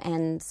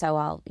 And so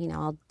I'll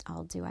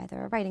do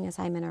either a writing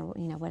assignment or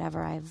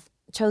whatever I've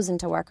chosen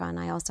to work on.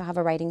 I also have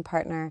a writing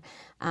partner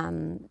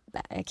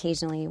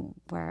occasionally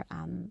where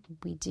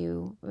we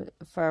do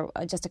for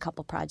just a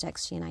couple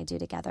projects. She and I do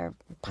together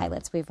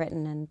pilots we've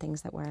written and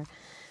things that we're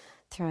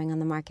throwing on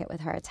the market with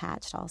her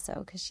attached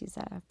also because she's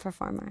a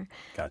performer.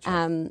 Gotcha.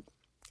 And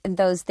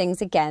those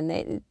things,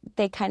 again,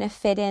 they kind of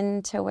fit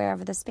into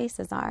wherever the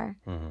spaces are.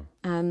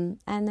 And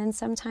then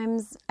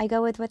sometimes I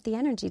go with what the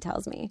energy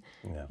tells me.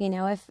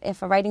 Yeah.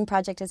 If a writing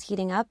project is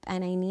heating up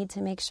and I need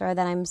to make sure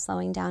that I'm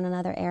slowing down in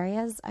other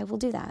areas, I will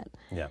do that.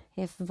 Yeah.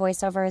 If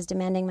voiceover is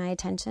demanding my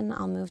attention,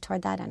 I'll move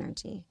toward that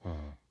energy.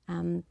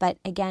 But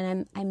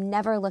again, I'm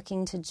never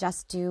looking to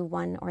just do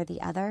one or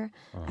the other.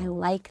 I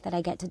like that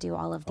I get to do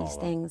all of these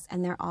things,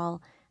 and they're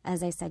all,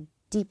 as I said,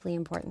 deeply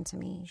important to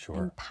me. Sure.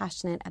 I'm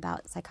passionate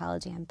about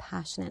psychology, I'm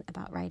passionate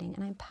about writing,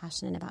 and I'm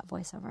passionate about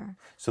voiceover.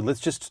 So let's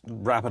just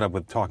wrap it up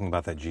with talking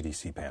about that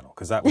GDC panel,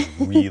 because that was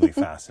really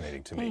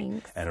fascinating to me.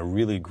 Thanks. And a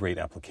really great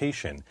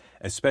application,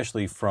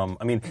 especially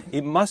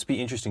it must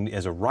be interesting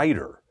as a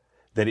writer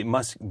that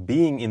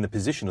being in the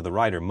position of the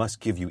writer must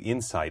give you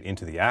insight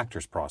into the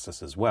actor's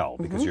process as well,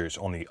 because you're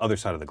on the other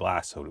side of the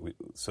glass,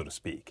 so to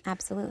speak.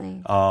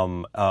 Absolutely.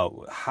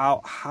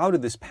 How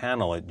did this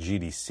panel at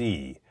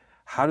GDC,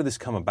 how did this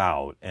come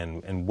about,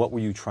 and what were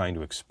you trying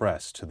to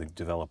express to the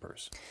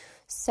developers?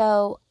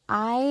 So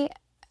I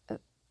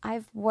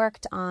I've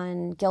worked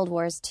on Guild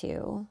Wars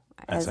 2,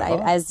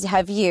 as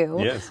have you,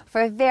 yes,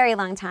 for a very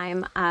long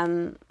time.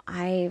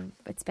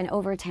 It's been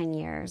over 10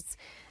 years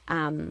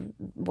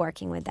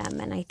working with them,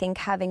 and I think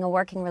having a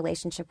working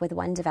relationship with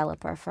one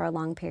developer for a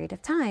long period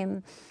of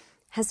time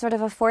has sort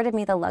of afforded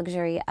me the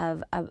luxury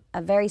of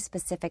a very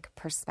specific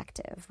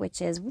perspective,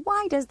 which is,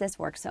 why does this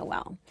work so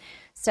well?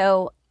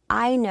 So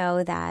I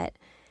know that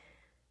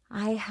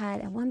I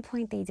had, at one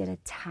point they did a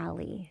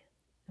tally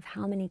of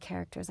how many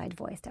characters I'd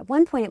voiced. At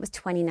one point it was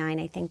 29.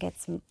 I think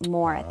it's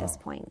more at this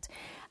point.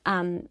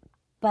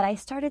 But I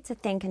started to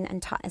think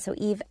and talk. So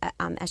Eve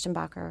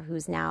Eschenbacher,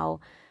 who's now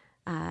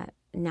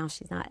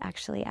she's not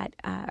actually at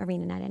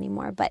ArenaNet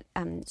anymore, but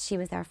she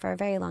was there for a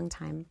very long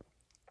time.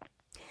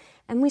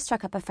 And we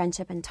struck up a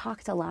friendship and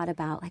talked a lot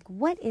about, like,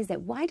 what is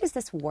it? Why does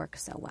this work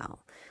so well?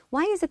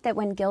 Why is it that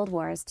when Guild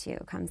Wars 2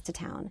 comes to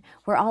town,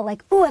 we're all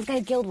like, oh, I've got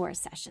a Guild Wars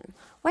session.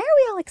 Why are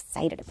we all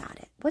excited about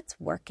it? What's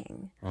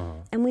working?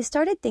 And we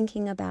started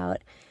thinking about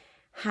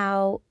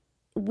how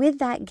with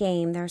that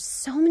game, there are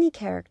so many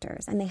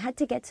characters, and they had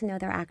to get to know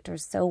their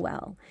actors so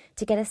well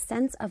to get a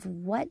sense of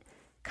what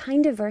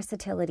kind of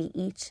versatility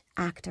each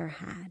actor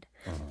had.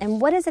 And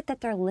what is it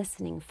that they're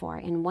listening for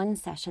in one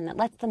session that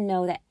lets them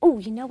know that, oh,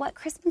 you know what,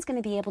 Crispin's going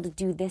to be able to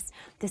do this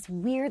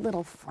weird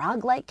little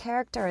frog-like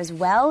character as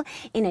well,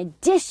 in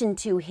addition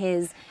to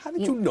his... How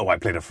did you know I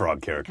played a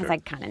frog character? Because I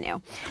kind of knew.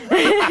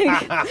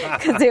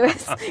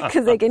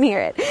 Because I can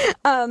hear it.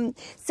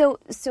 So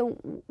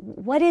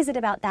what is it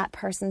about that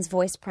person's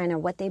voice print, or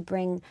what they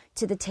bring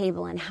to the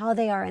table, and how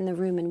they are in the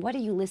room, and what are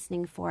you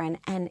listening for?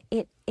 And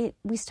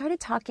we started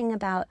talking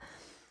about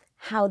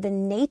how the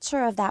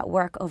nature of that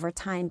work over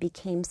time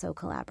became so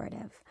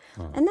collaborative.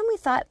 And then we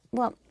thought,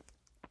 well,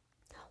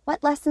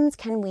 what lessons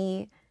can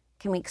we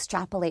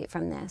extrapolate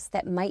from this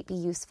that might be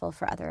useful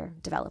for other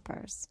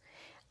developers?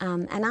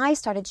 And I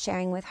started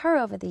sharing with her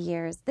over the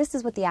years, this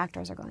is what the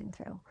actors are going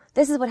through.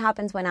 This is what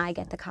happens when I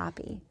get the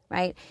copy,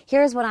 right?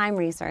 Here's what I'm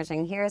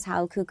researching. Here's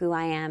how cuckoo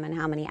I am and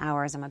how many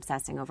hours I'm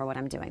obsessing over what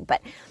I'm doing.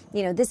 But,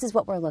 this is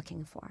what we're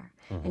looking for.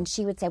 And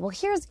she would say, well,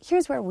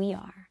 here's where we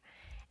are.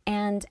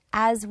 And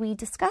as we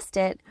discussed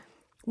it,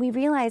 we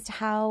realized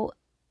how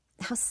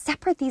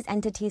separate these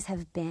entities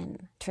have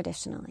been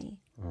traditionally.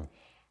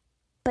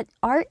 But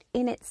art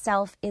in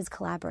itself is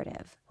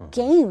collaborative.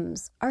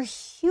 Games are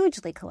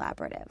hugely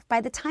collaborative. By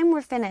the time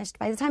we're finished,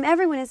 by the time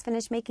everyone is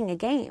finished making a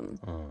game,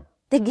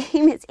 the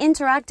game is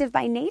interactive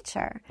by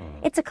nature.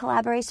 It's a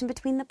collaboration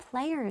between the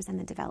players and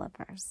the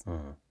developers.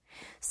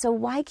 So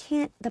why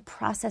can't the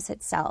process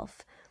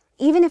itself,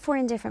 even if we're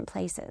in different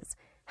places,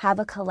 have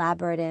a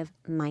collaborative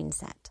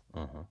mindset?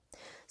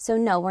 So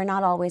no, we're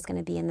not always going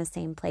to be in the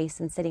same place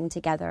and sitting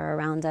together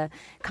around a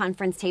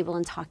conference table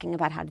and talking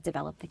about how to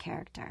develop the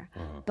character.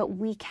 But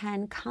we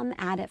can come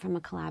at it from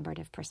a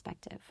collaborative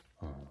perspective.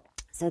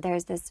 So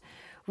there's this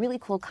really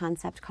cool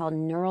concept called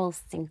neural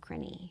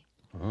synchrony,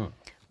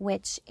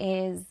 which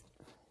is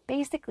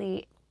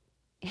basically...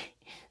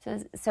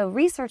 So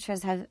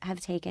researchers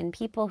have taken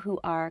people who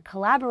are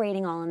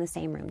collaborating all in the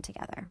same room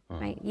together,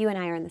 right? You and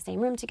I are in the same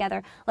room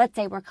together. Let's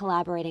say we're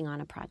collaborating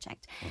on a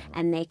project,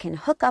 and they can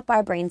hook up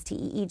our brains to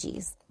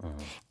EEGs.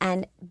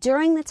 And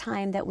during the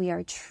time that we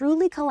are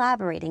truly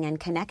collaborating and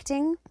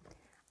connecting,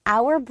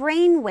 our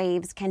brain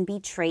waves can be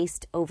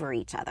traced over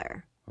each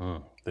other.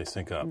 They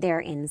sync up. They're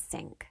in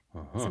sync.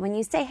 So when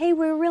you say, hey,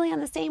 we're really on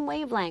the same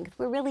wavelength,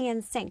 we're really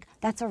in sync,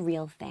 that's a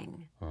real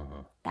thing.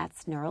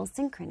 That's neural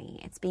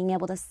synchrony. It's being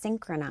able to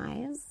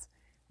synchronize,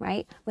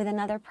 right, with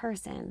another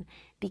person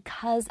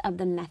because of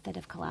the method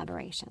of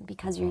collaboration,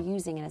 because you're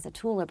using it as a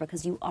tool, or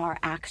because you are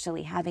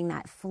actually having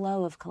that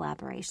flow of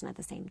collaboration at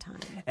the same time.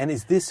 And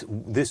is this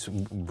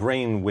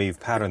brain wave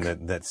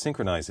pattern that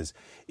synchronizes,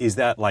 is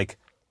that like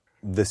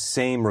the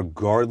same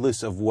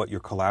regardless of what you're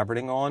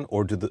collaborating on,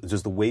 or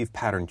does the wave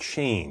pattern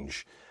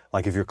change?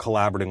 Like if you're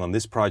collaborating on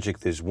this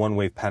project, there's one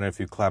wave pattern. If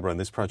you collaborate on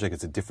this project,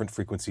 it's a different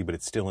frequency, but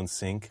it's still in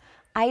sync?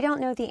 I don't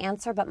know the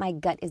answer, but my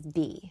gut is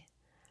B.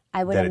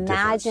 I would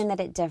imagine that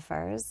it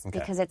differs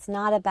because it's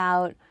not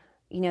about,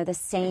 the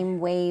same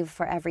wave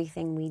for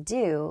everything we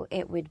do.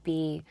 It would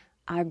be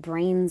our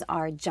brains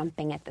are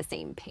jumping at the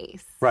same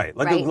pace. Right.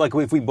 Like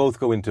if we both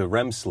go into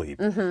REM sleep,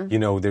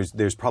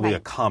 there's probably a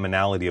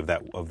commonality of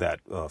that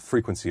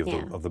frequency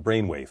of the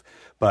brainwave.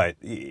 But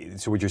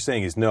so what you're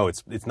saying is no,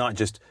 it's not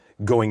just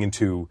going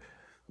into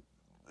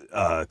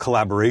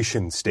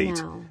collaboration state.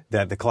 No.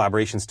 That the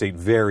collaboration state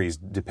varies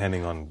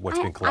depending on what's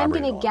been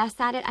collaborated on. I'm going to guess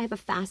at it. I have a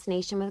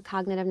fascination with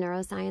cognitive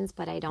neuroscience,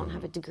 but I don't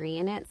have a degree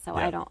in it, so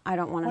I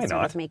don't want to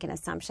sort of make an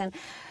assumption.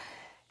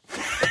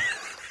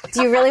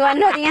 Do you really want to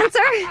know the answer?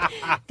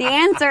 The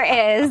answer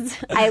is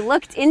I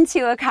looked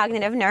into a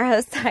cognitive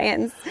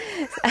neuroscience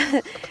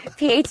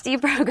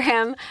PhD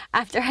program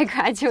after I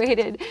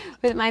graduated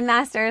with my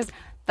master's,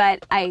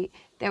 but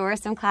there were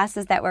some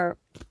classes that were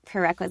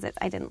prerequisites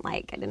I didn't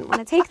like. I didn't want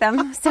to take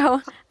them,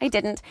 so I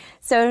didn't.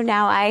 So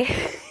now I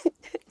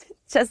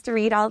just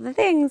read all the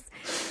things.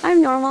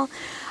 I'm normal.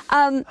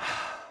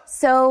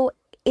 So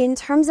in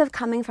terms of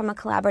coming from a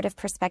collaborative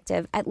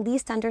perspective, at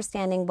least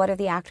understanding what are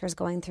the actors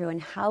going through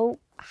and how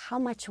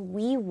much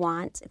we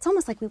want. It's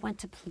almost like we want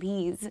to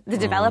please the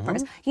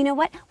developers. You know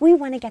what? We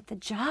want to get the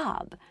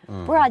job.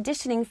 We're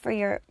auditioning for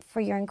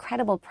your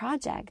incredible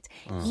project.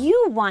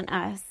 You want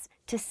us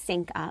to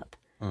sync up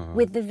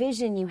with the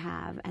vision you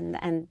have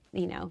and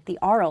you know, the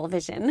oral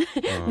vision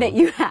that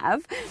you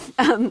have,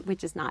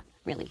 which is not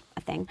really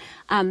a thing,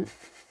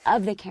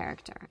 of the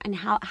character, and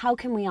how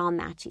can we all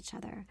match each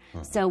other?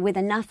 So with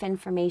enough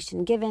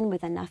information given,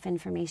 with enough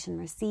information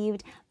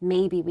received,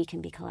 maybe we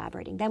can be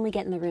collaborating. Then we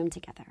get in the room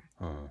together,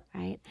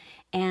 right?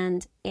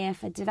 And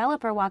if a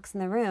developer walks in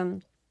the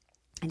room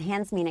and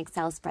hands me an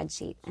Excel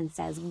spreadsheet and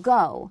says,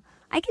 go,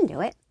 I can do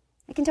it.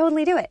 I can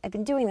totally do it. I've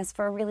been doing this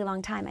for a really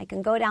long time. I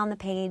can go down the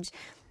page.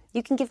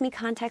 You can give me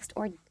context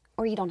or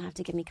you don't have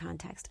to give me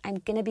context. I'm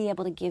going to be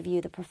able to give you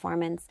the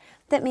performance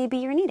that maybe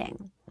you're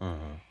needing.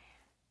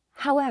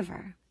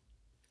 However,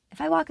 if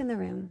I walk in the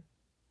room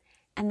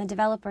and the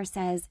developer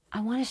says,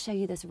 I want to show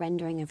you this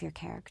rendering of your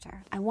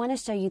character. I want to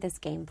show you this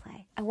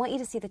gameplay. I want you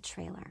to see the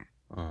trailer.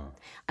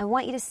 I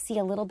want you to see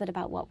a little bit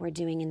about what we're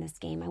doing in this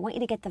game. I want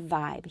you to get the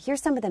vibe.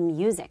 Here's some of the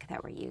music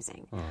that we're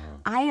using.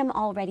 I am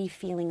already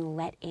feeling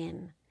let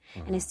in.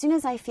 And as soon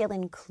as I feel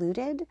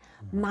included,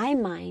 my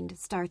mind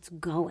starts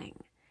going.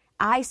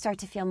 I start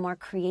to feel more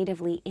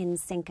creatively in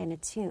sync and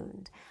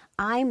attuned.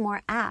 I'm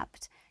more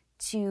apt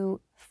to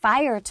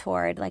fire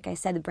toward, like I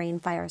said, the brain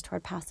fires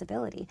toward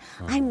possibility.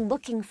 I'm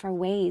looking for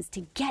ways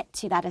to get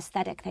to that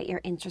aesthetic that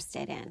you're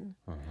interested in.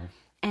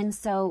 And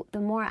so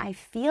the more I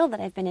feel that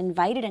I've been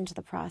invited into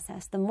the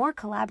process, the more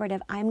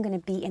collaborative I'm going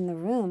to be in the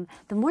room,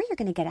 the more you're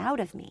going to get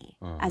out of me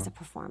as a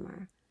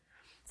performer.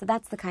 So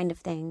that's the kind of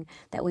thing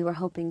that we were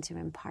hoping to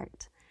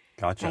impart.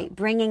 Gotcha. Right?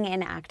 Bringing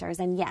in actors.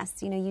 And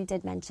yes, you know, you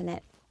did mention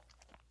it.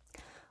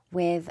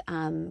 With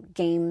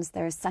games,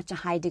 there's such a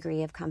high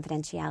degree of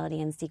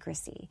confidentiality and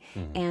secrecy.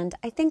 And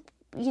I think,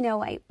 you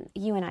know,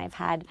 you and I have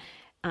had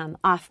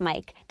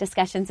off-mic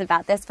discussions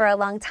about this for a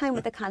long time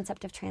with the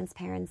concept of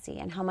transparency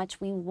and how much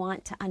we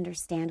want to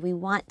understand. We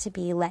want to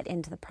be let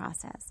into the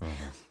process.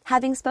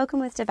 Having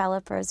spoken with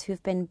developers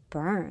who've been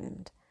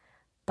burned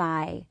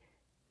by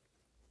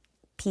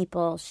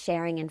people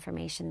sharing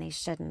information they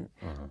shouldn't,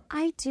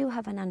 I do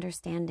have an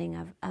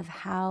understanding of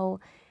how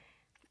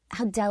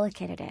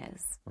delicate it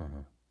is.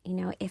 You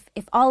know,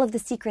 if all of the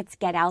secrets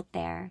get out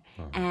there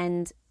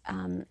and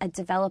a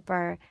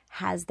developer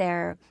has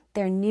their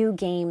new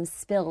game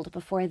spilled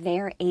before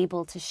they're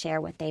able to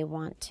share what they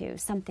want to,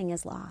 something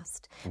is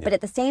lost. But at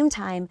the same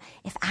time,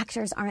 if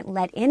actors aren't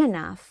let in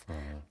enough,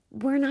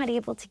 we're not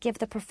able to give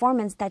the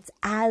performance that's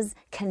as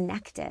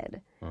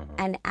connected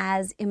and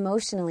as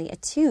emotionally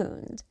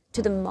attuned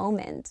to the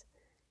moment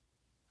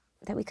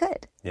that we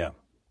could. Yeah.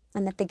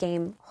 And that the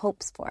game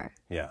hopes for.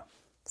 Yeah.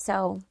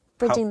 So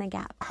bridging the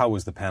gap. How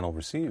was the panel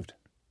received?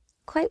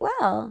 Quite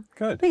well.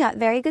 Good. We got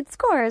very good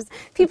scores.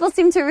 People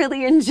seem to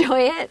really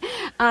enjoy it.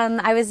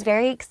 I was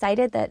very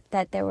excited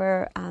that there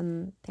were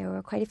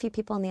quite a few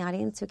people in the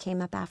audience who came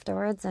up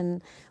afterwards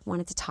and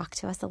wanted to talk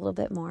to us a little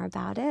bit more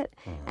about it.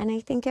 And I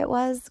think it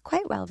was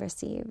quite well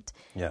received.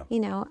 Yeah.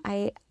 You know,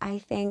 I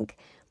think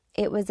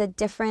it was a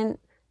different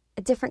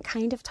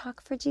kind of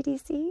talk for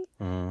GDC.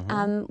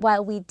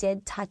 While we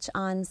did touch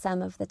on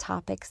some of the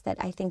topics that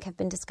I think have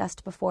been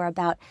discussed before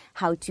about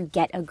how to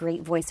get a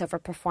great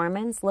voiceover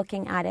performance,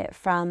 looking at it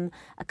from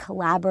a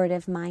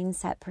collaborative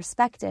mindset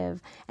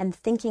perspective and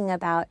thinking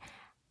about,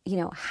 you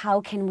know,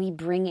 how can we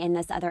bring in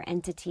this other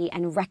entity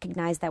and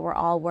recognize that we're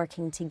all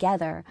working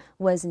together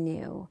was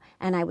new.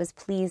 And I was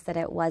pleased that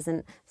it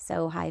wasn't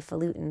so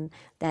highfalutin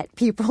that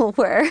people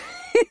were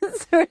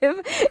sort of,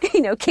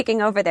 you know,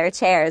 kicking over their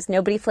chairs.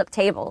 Nobody flipped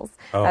tables.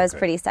 Oh, I was good.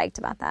 pretty psyched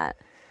about that.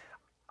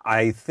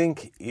 I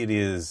think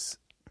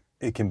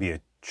it can be a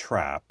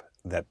trap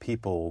that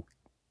people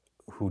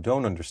who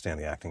don't understand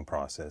the acting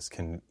process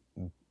can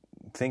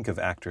think of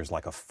actors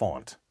like a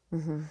font.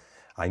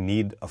 I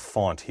need a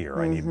font here.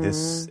 I need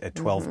this at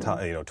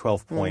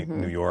 12-point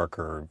New York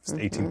or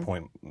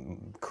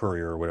 18-point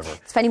Courier or whatever.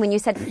 It's funny, when you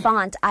said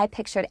font, I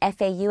pictured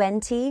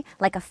FAUNT,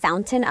 like a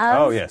fountain of.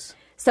 Oh, yes.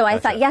 So I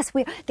thought, yes,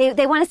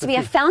 they want us to be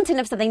a fountain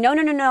of something.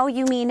 No,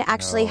 you mean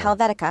actually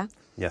Helvetica.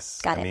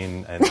 Yes. Got it. I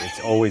mean, and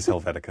it's always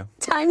Helvetica.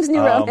 Times New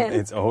Roman.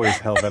 It's always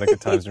Helvetica,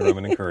 Times New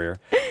Roman, and Courier.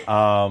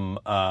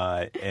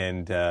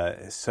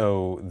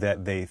 So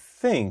that they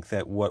think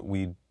that what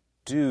we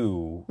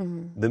do,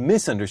 the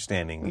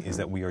misunderstanding is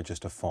that we are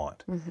just a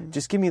font.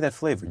 Just give me that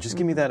flavor. Just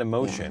give me that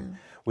emotion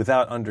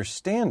without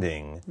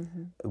understanding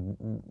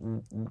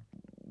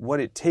what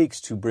it takes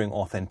to bring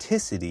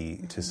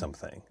authenticity to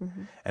something.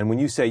 And when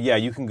you say, yeah,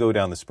 you can go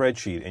down the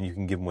spreadsheet and you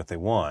can give them what they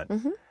want,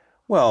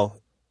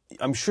 well,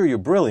 I'm sure you're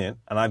brilliant,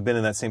 and I've been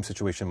in that same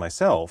situation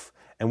myself,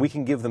 and we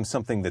can give them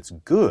something that's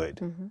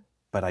good,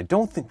 but I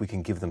don't think we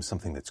can give them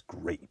something that's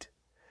great.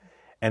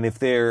 And if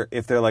they're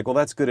like, well,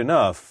 that's good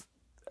enough,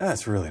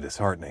 that's really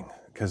disheartening,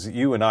 because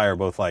you and I are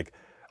both like,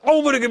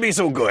 oh, but it could be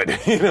so good.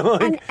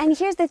 And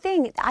here's the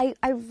thing. I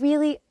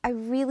really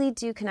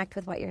do connect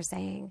with what you're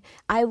saying.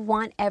 I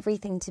want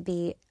everything to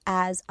be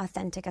as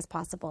authentic as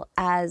possible,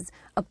 as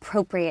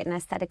appropriate and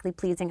aesthetically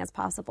pleasing as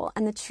possible.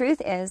 And the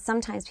truth is,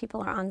 sometimes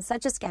people are on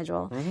such a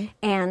schedule,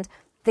 and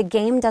the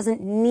game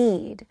doesn't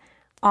need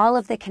all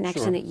of the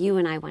connection that you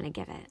and I want to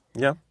give it.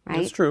 Yeah, right?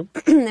 That's true.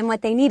 And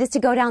what they need is to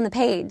go down the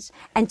page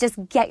and just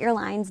get your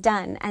lines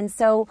done. And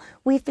so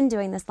we've been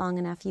doing this long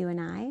enough, you and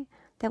I,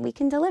 that we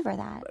can deliver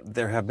that.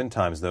 There have been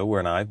times, though,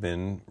 when I've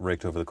been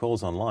raked over the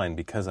coals online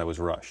because I was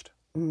rushed.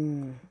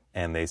 And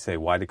they say,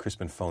 why did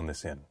Crispin phone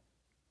this in?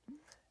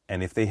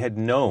 And if they had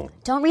known...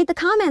 Don't read the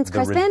comments,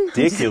 Crispin.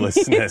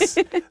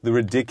 The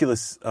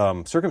ridiculous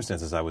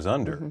circumstances I was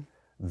under,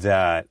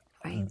 that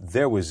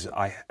there was...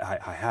 I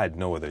had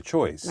no other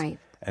choice. Right.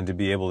 And to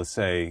be able to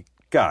say,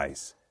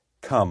 guys,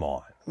 come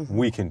on.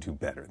 We can do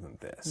better than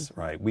this,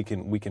 right? We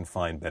can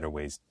find better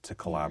ways to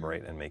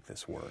collaborate and make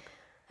this work.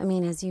 I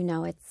mean, as you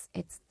know,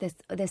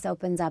 this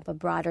opens up a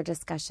broader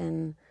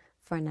discussion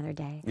for another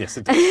day. Yes,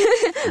 it does.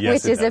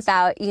 Which is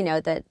about,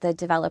 the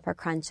developer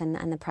crunch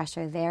and the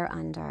pressure they're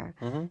under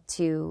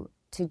to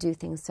do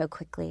things so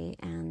quickly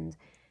and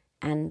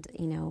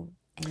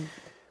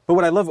But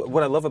what I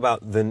love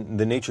about the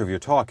nature of your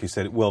talk, you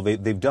said, well,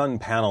 they've done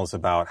panels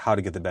about how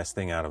to get the best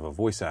thing out of a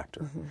voice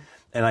actor.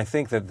 And I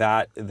think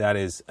that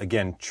is,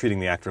 again, treating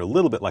the actor a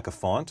little bit like a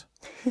font.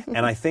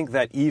 And I think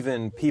that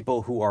even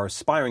people who are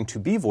aspiring to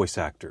be voice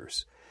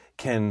actors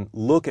can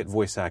look at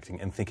voice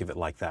acting and think of it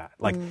like that.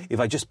 Like, if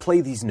I just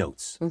play these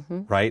notes,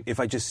 right? If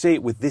I just say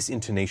it with this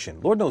intonation.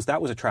 Lord knows that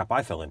was a trap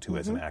I fell into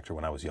as an actor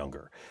when I was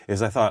younger.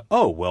 Is I thought,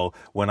 oh, well,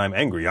 when I'm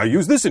angry, I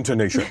use this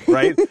intonation,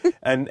 right?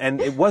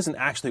 and it wasn't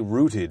actually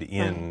rooted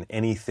in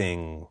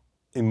anything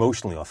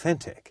emotionally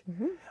authentic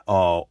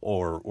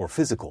or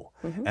physical.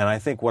 And I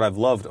think what I've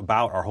loved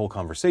about our whole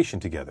conversation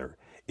together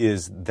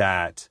is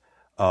that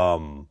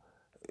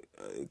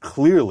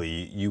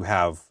clearly you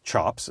have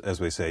chops, as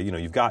we say,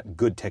 you've got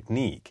good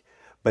technique,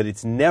 but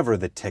it's never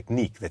the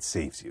technique that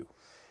saves you.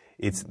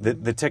 It's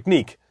the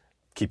technique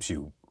keeps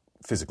you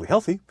physically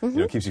healthy,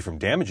 keeps you from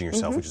damaging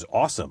yourself, which is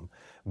awesome.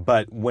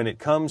 But when it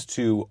comes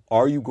to,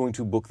 are you going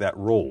to book that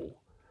role?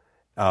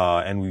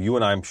 And you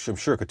and I, I'm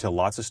sure, could tell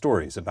lots of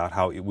stories about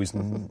how it was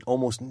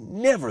almost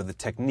never the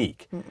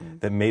technique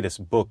that made us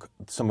book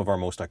some of our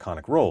most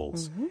iconic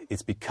roles.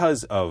 It's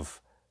because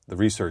of the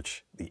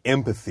research, the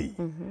empathy,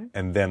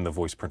 and then the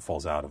voice print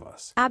falls out of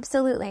us.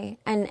 Absolutely.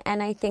 And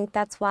I think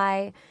that's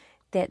why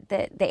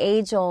the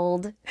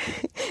age-old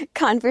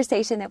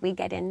conversation that we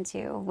get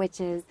into, which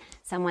is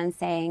someone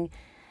saying,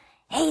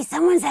 hey,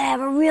 someone said I have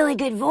a really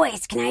good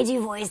voice. Can I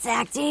do voice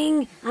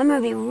acting? I'm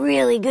going to be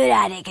really good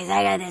at it because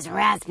I got this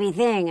raspy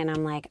thing. And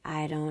I'm like,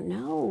 I don't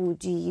know.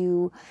 Do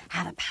you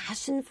have a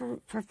passion for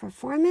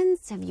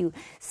performance? Have you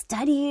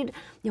studied?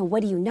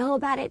 What do you know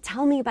about it?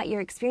 Tell me about your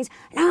experience.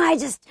 No, I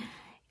just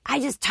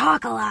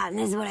talk a lot and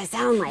this is what I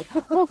sound like.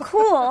 Well,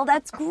 cool.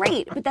 That's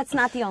great. But that's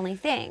not the only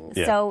thing.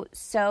 Yeah.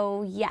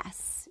 So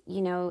yes,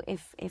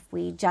 if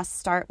we just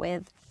start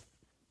with,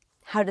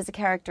 how does a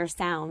character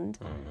sound?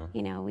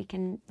 We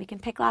can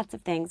pick lots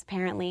of things.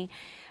 Apparently,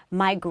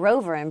 my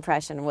Grover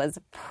impression was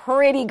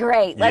pretty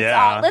great.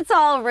 Let's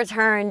all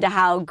return to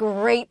how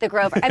great the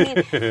Grover. I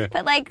mean,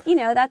 but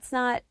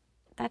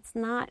that's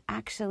not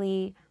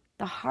actually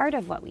the heart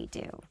of what we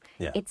do.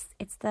 Yeah. It's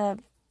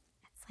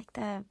like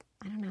the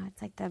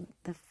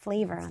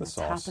flavor on the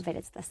top of it.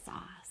 It's the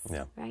sauce.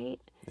 Yeah. Right?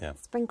 Yeah.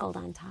 Sprinkled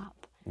on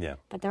top. Yeah.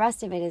 But the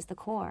rest of it is the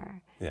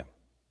core. Yeah.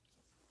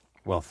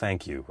 Well,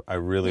 thank you. I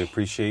really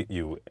appreciate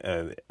you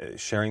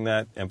sharing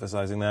that,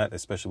 emphasizing that,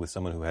 especially with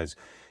someone who has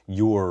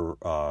your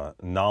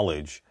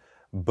knowledge,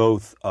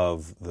 both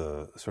of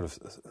the sort of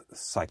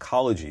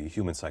psychology,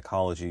 human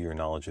psychology, your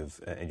knowledge of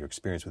and your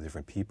experience with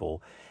different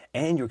people,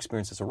 and your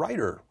experience as a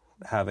writer,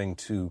 having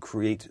to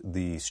create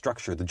the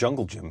structure, the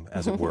jungle gym,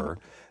 as it were,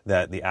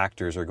 that the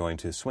actors are going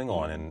to swing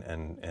on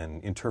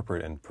and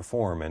interpret and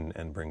perform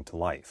and bring to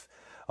life.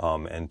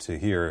 And to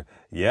hear,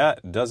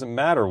 it doesn't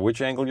matter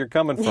which angle you're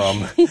coming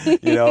from.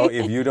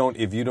 If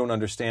you don't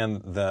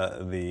understand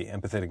the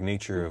empathetic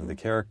nature of the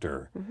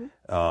character,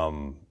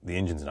 the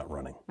engine's not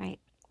running. Right.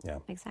 Yeah.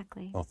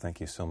 Exactly. Well,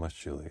 thank you so much,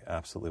 Julie.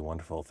 Absolutely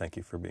wonderful. Thank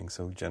you for being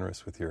so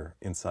generous with your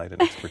insight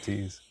and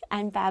expertise.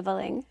 And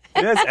babbling.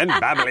 Yes, and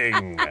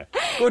babbling.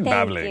 Good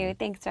babbling. Thank you.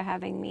 Thanks for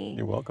having me.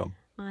 You're welcome.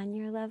 On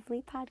your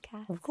lovely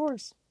podcast. Of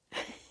course.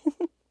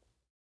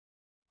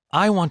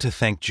 I want to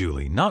thank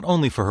Julie not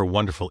only for her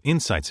wonderful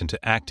insights into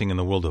acting in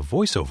the world of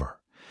voiceover,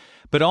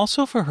 but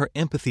also for her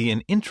empathy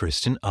and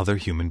interest in other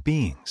human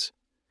beings.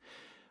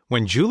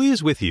 When Julie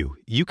is with you,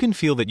 you can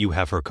feel that you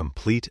have her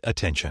complete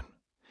attention.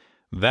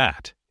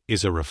 That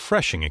is a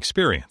refreshing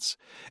experience,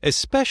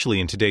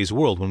 especially in today's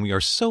world when we are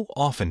so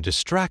often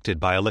distracted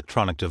by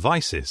electronic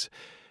devices,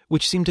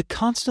 which seem to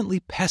constantly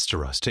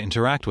pester us to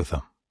interact with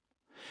them.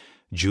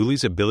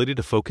 Julie's ability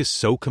to focus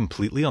so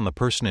completely on the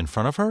person in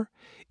front of her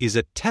is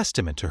a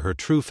testament to her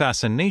true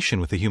fascination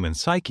with the human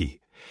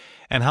psyche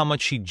and how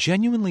much she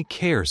genuinely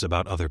cares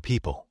about other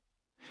people.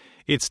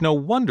 It's no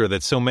wonder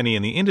that so many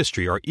in the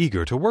industry are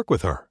eager to work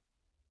with her.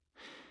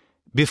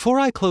 Before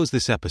I close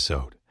this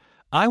episode,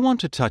 I want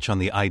to touch on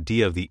the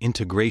idea of the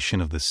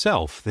integration of the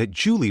self that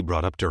Julie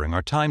brought up during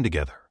our time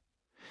together.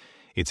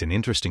 It's an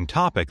interesting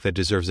topic that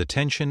deserves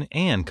attention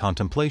and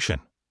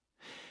contemplation.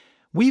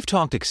 We've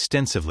talked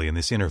extensively in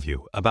this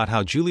interview about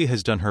how Julie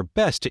has done her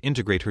best to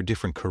integrate her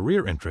different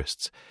career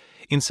interests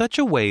in such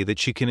a way that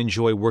she can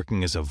enjoy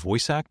working as a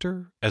voice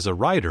actor, as a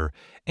writer,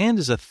 and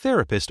as a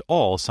therapist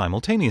all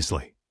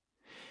simultaneously.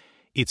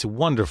 It's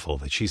wonderful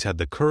that she's had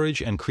the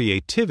courage and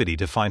creativity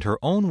to find her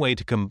own way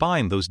to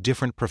combine those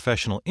different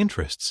professional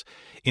interests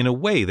in a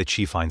way that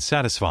she finds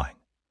satisfying.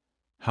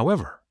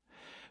 However,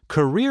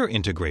 career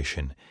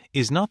integration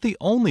is not the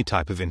only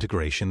type of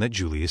integration that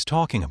Julie is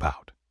talking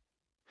about.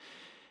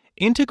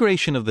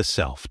 Integration of the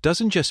self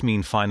doesn't just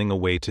mean finding a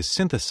way to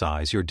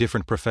synthesize your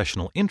different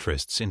professional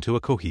interests into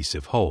a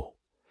cohesive whole.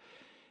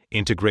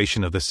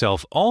 Integration of the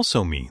self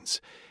also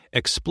means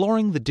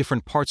exploring the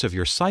different parts of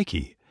your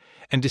psyche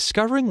and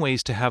discovering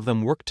ways to have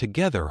them work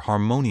together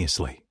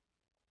harmoniously.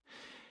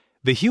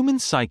 The human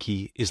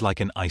psyche is like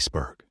an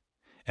iceberg,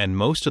 and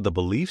most of the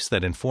beliefs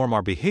that inform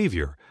our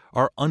behavior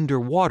are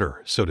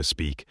underwater, so to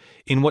speak,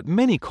 in what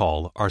many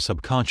call our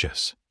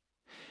subconscious.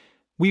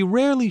 We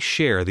rarely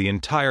share the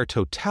entire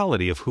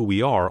totality of who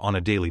we are on a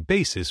daily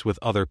basis with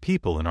other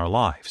people in our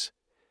lives.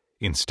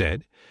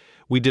 Instead,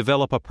 we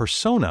develop a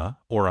persona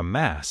or a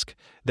mask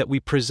that we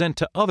present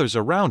to others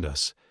around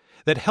us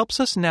that helps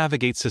us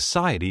navigate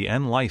society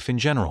and life in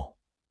general.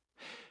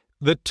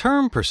 The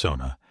term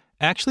persona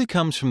actually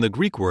comes from the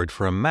Greek word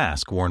for a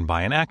mask worn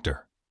by an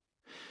actor.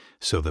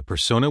 So the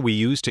persona we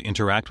use to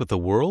interact with the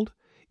world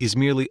is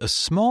merely a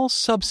small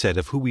subset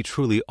of who we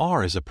truly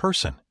are as a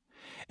person,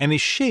 and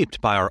is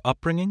shaped by our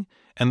upbringing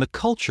and the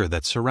culture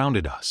that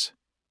surrounded us.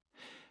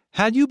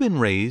 Had you been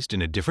raised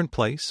in a different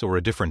place or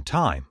a different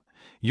time,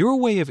 your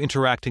way of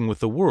interacting with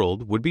the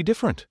world would be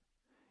different.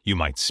 You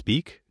might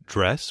speak,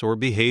 dress, or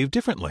behave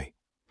differently.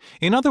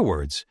 In other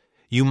words,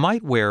 you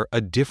might wear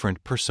a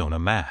different persona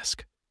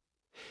mask.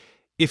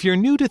 If you're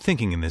new to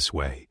thinking in this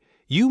way,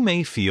 you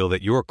may feel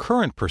that your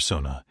current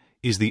persona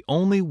is the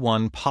only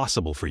one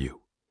possible for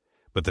you.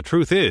 But the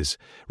truth is,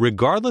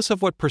 regardless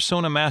of what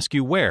persona mask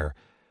you wear,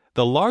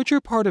 the larger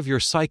part of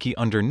your psyche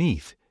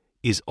underneath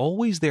is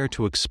always there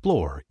to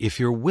explore if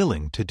you're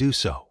willing to do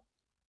so.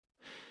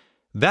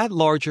 That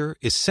larger,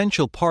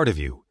 essential part of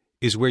you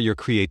is where your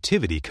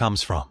creativity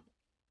comes from.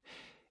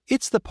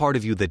 It's the part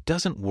of you that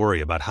doesn't worry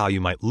about how you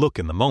might look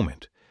in the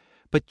moment,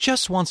 but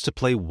just wants to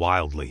play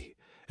wildly,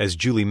 as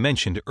Julie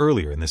mentioned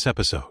earlier in this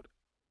episode.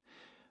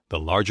 The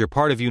larger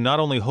part of you not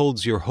only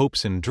holds your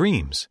hopes and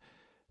dreams,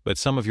 but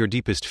some of your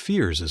deepest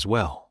fears as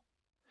well.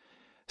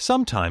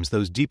 Sometimes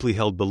those deeply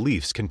held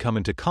beliefs can come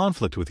into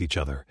conflict with each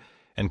other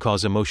and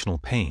cause emotional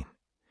pain.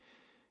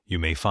 You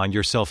may find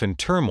yourself in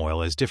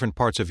turmoil as different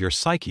parts of your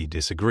psyche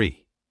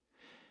disagree.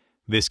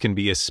 This can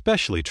be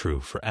especially true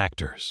for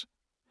actors.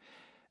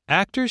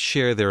 Actors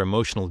share their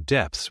emotional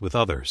depths with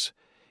others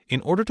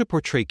in order to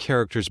portray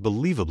characters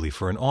believably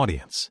for an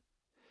audience.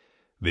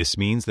 This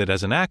means that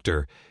as an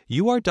actor,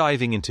 you are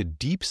diving into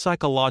deep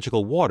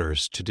psychological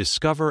waters to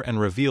discover and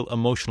reveal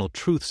emotional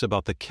truths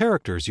about the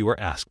characters you are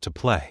asked to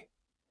play.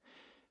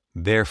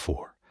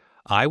 Therefore,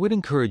 I would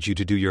encourage you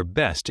to do your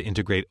best to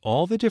integrate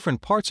all the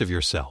different parts of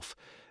yourself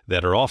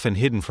that are often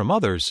hidden from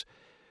others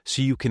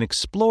so you can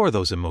explore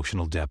those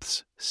emotional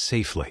depths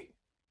safely.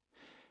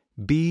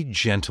 Be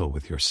gentle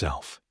with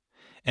yourself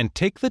and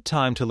take the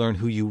time to learn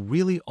who you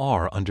really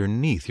are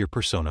underneath your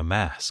persona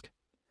mask.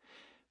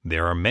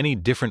 There are many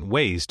different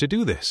ways to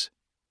do this.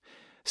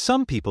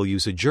 Some people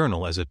use a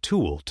journal as a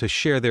tool to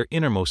share their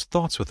innermost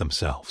thoughts with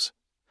themselves.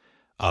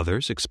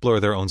 Others explore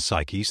their own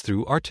psyches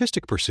through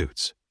artistic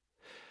pursuits.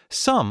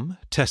 Some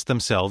test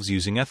themselves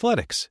using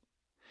athletics.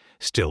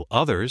 Still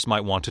others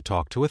might want to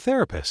talk to a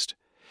therapist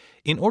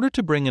in order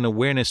to bring an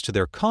awareness to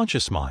their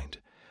conscious mind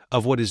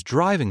of what is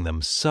driving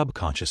them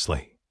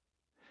subconsciously.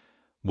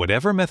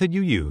 Whatever method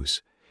you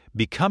use,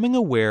 becoming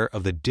aware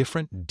of the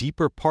different,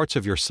 deeper parts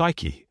of your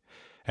psyche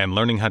and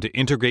learning how to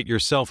integrate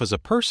yourself as a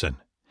person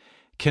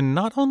can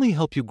not only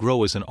help you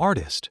grow as an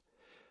artist,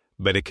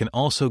 but it can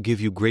also give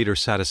you greater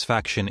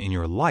satisfaction in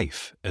your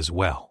life as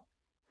well.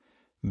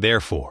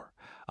 Therefore,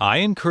 I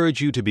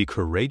encourage you to be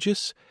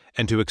courageous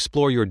and to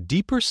explore your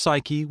deeper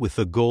psyche with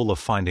the goal of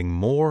finding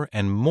more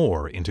and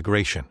more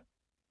integration.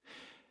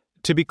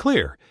 To be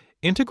clear,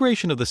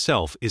 integration of the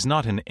self is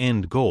not an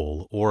end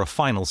goal or a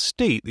final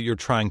state that you're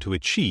trying to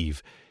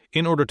achieve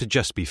in order to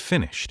just be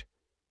finished.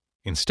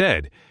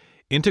 Instead,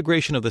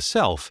 integration of the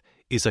self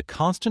is a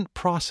constant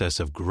process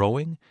of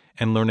growing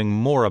and learning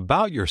more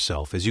about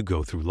yourself as you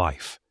go through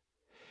life.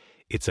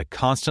 It's a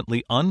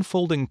constantly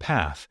unfolding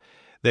path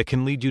that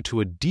can lead you to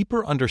a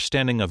deeper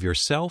understanding of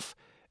yourself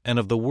and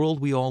of the world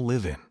we all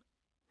live in.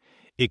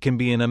 It can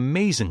be an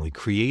amazingly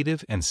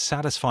creative and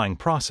satisfying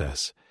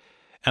process,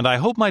 and I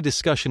hope my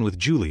discussion with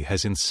Julie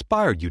has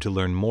inspired you to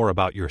learn more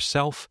about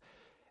yourself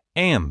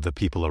and the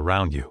people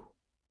around you.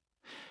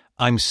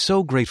 I'm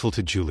so grateful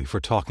to Julie for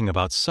talking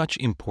about such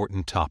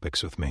important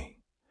topics with me.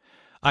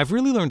 I've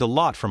really learned a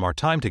lot from our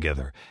time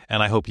together,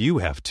 and I hope you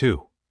have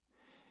too.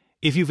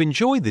 If you've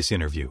enjoyed this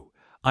interview,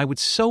 I would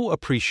so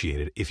appreciate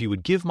it if you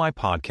would give my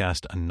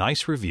podcast a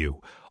nice review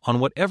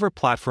on whatever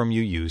platform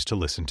you use to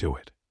listen to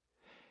it.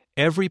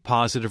 Every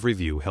positive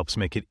review helps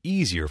make it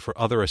easier for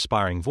other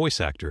aspiring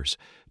voice actors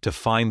to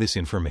find this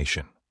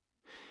information.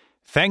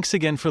 Thanks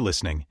again for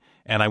listening,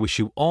 and I wish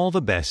you all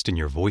the best in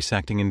your voice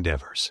acting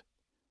endeavors.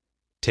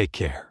 Take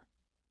care.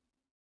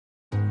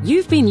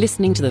 You've been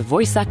listening to the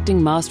Voice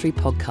Acting Mastery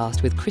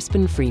Podcast with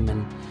Crispin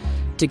Freeman.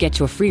 To get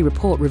your free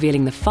report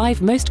revealing the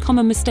 5 most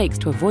common mistakes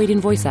to avoid in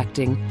voice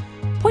acting,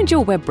 point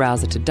your web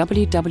browser to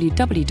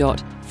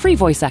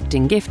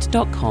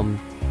www.freevoiceactinggift.com.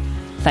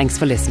 Thanks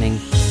for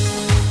listening.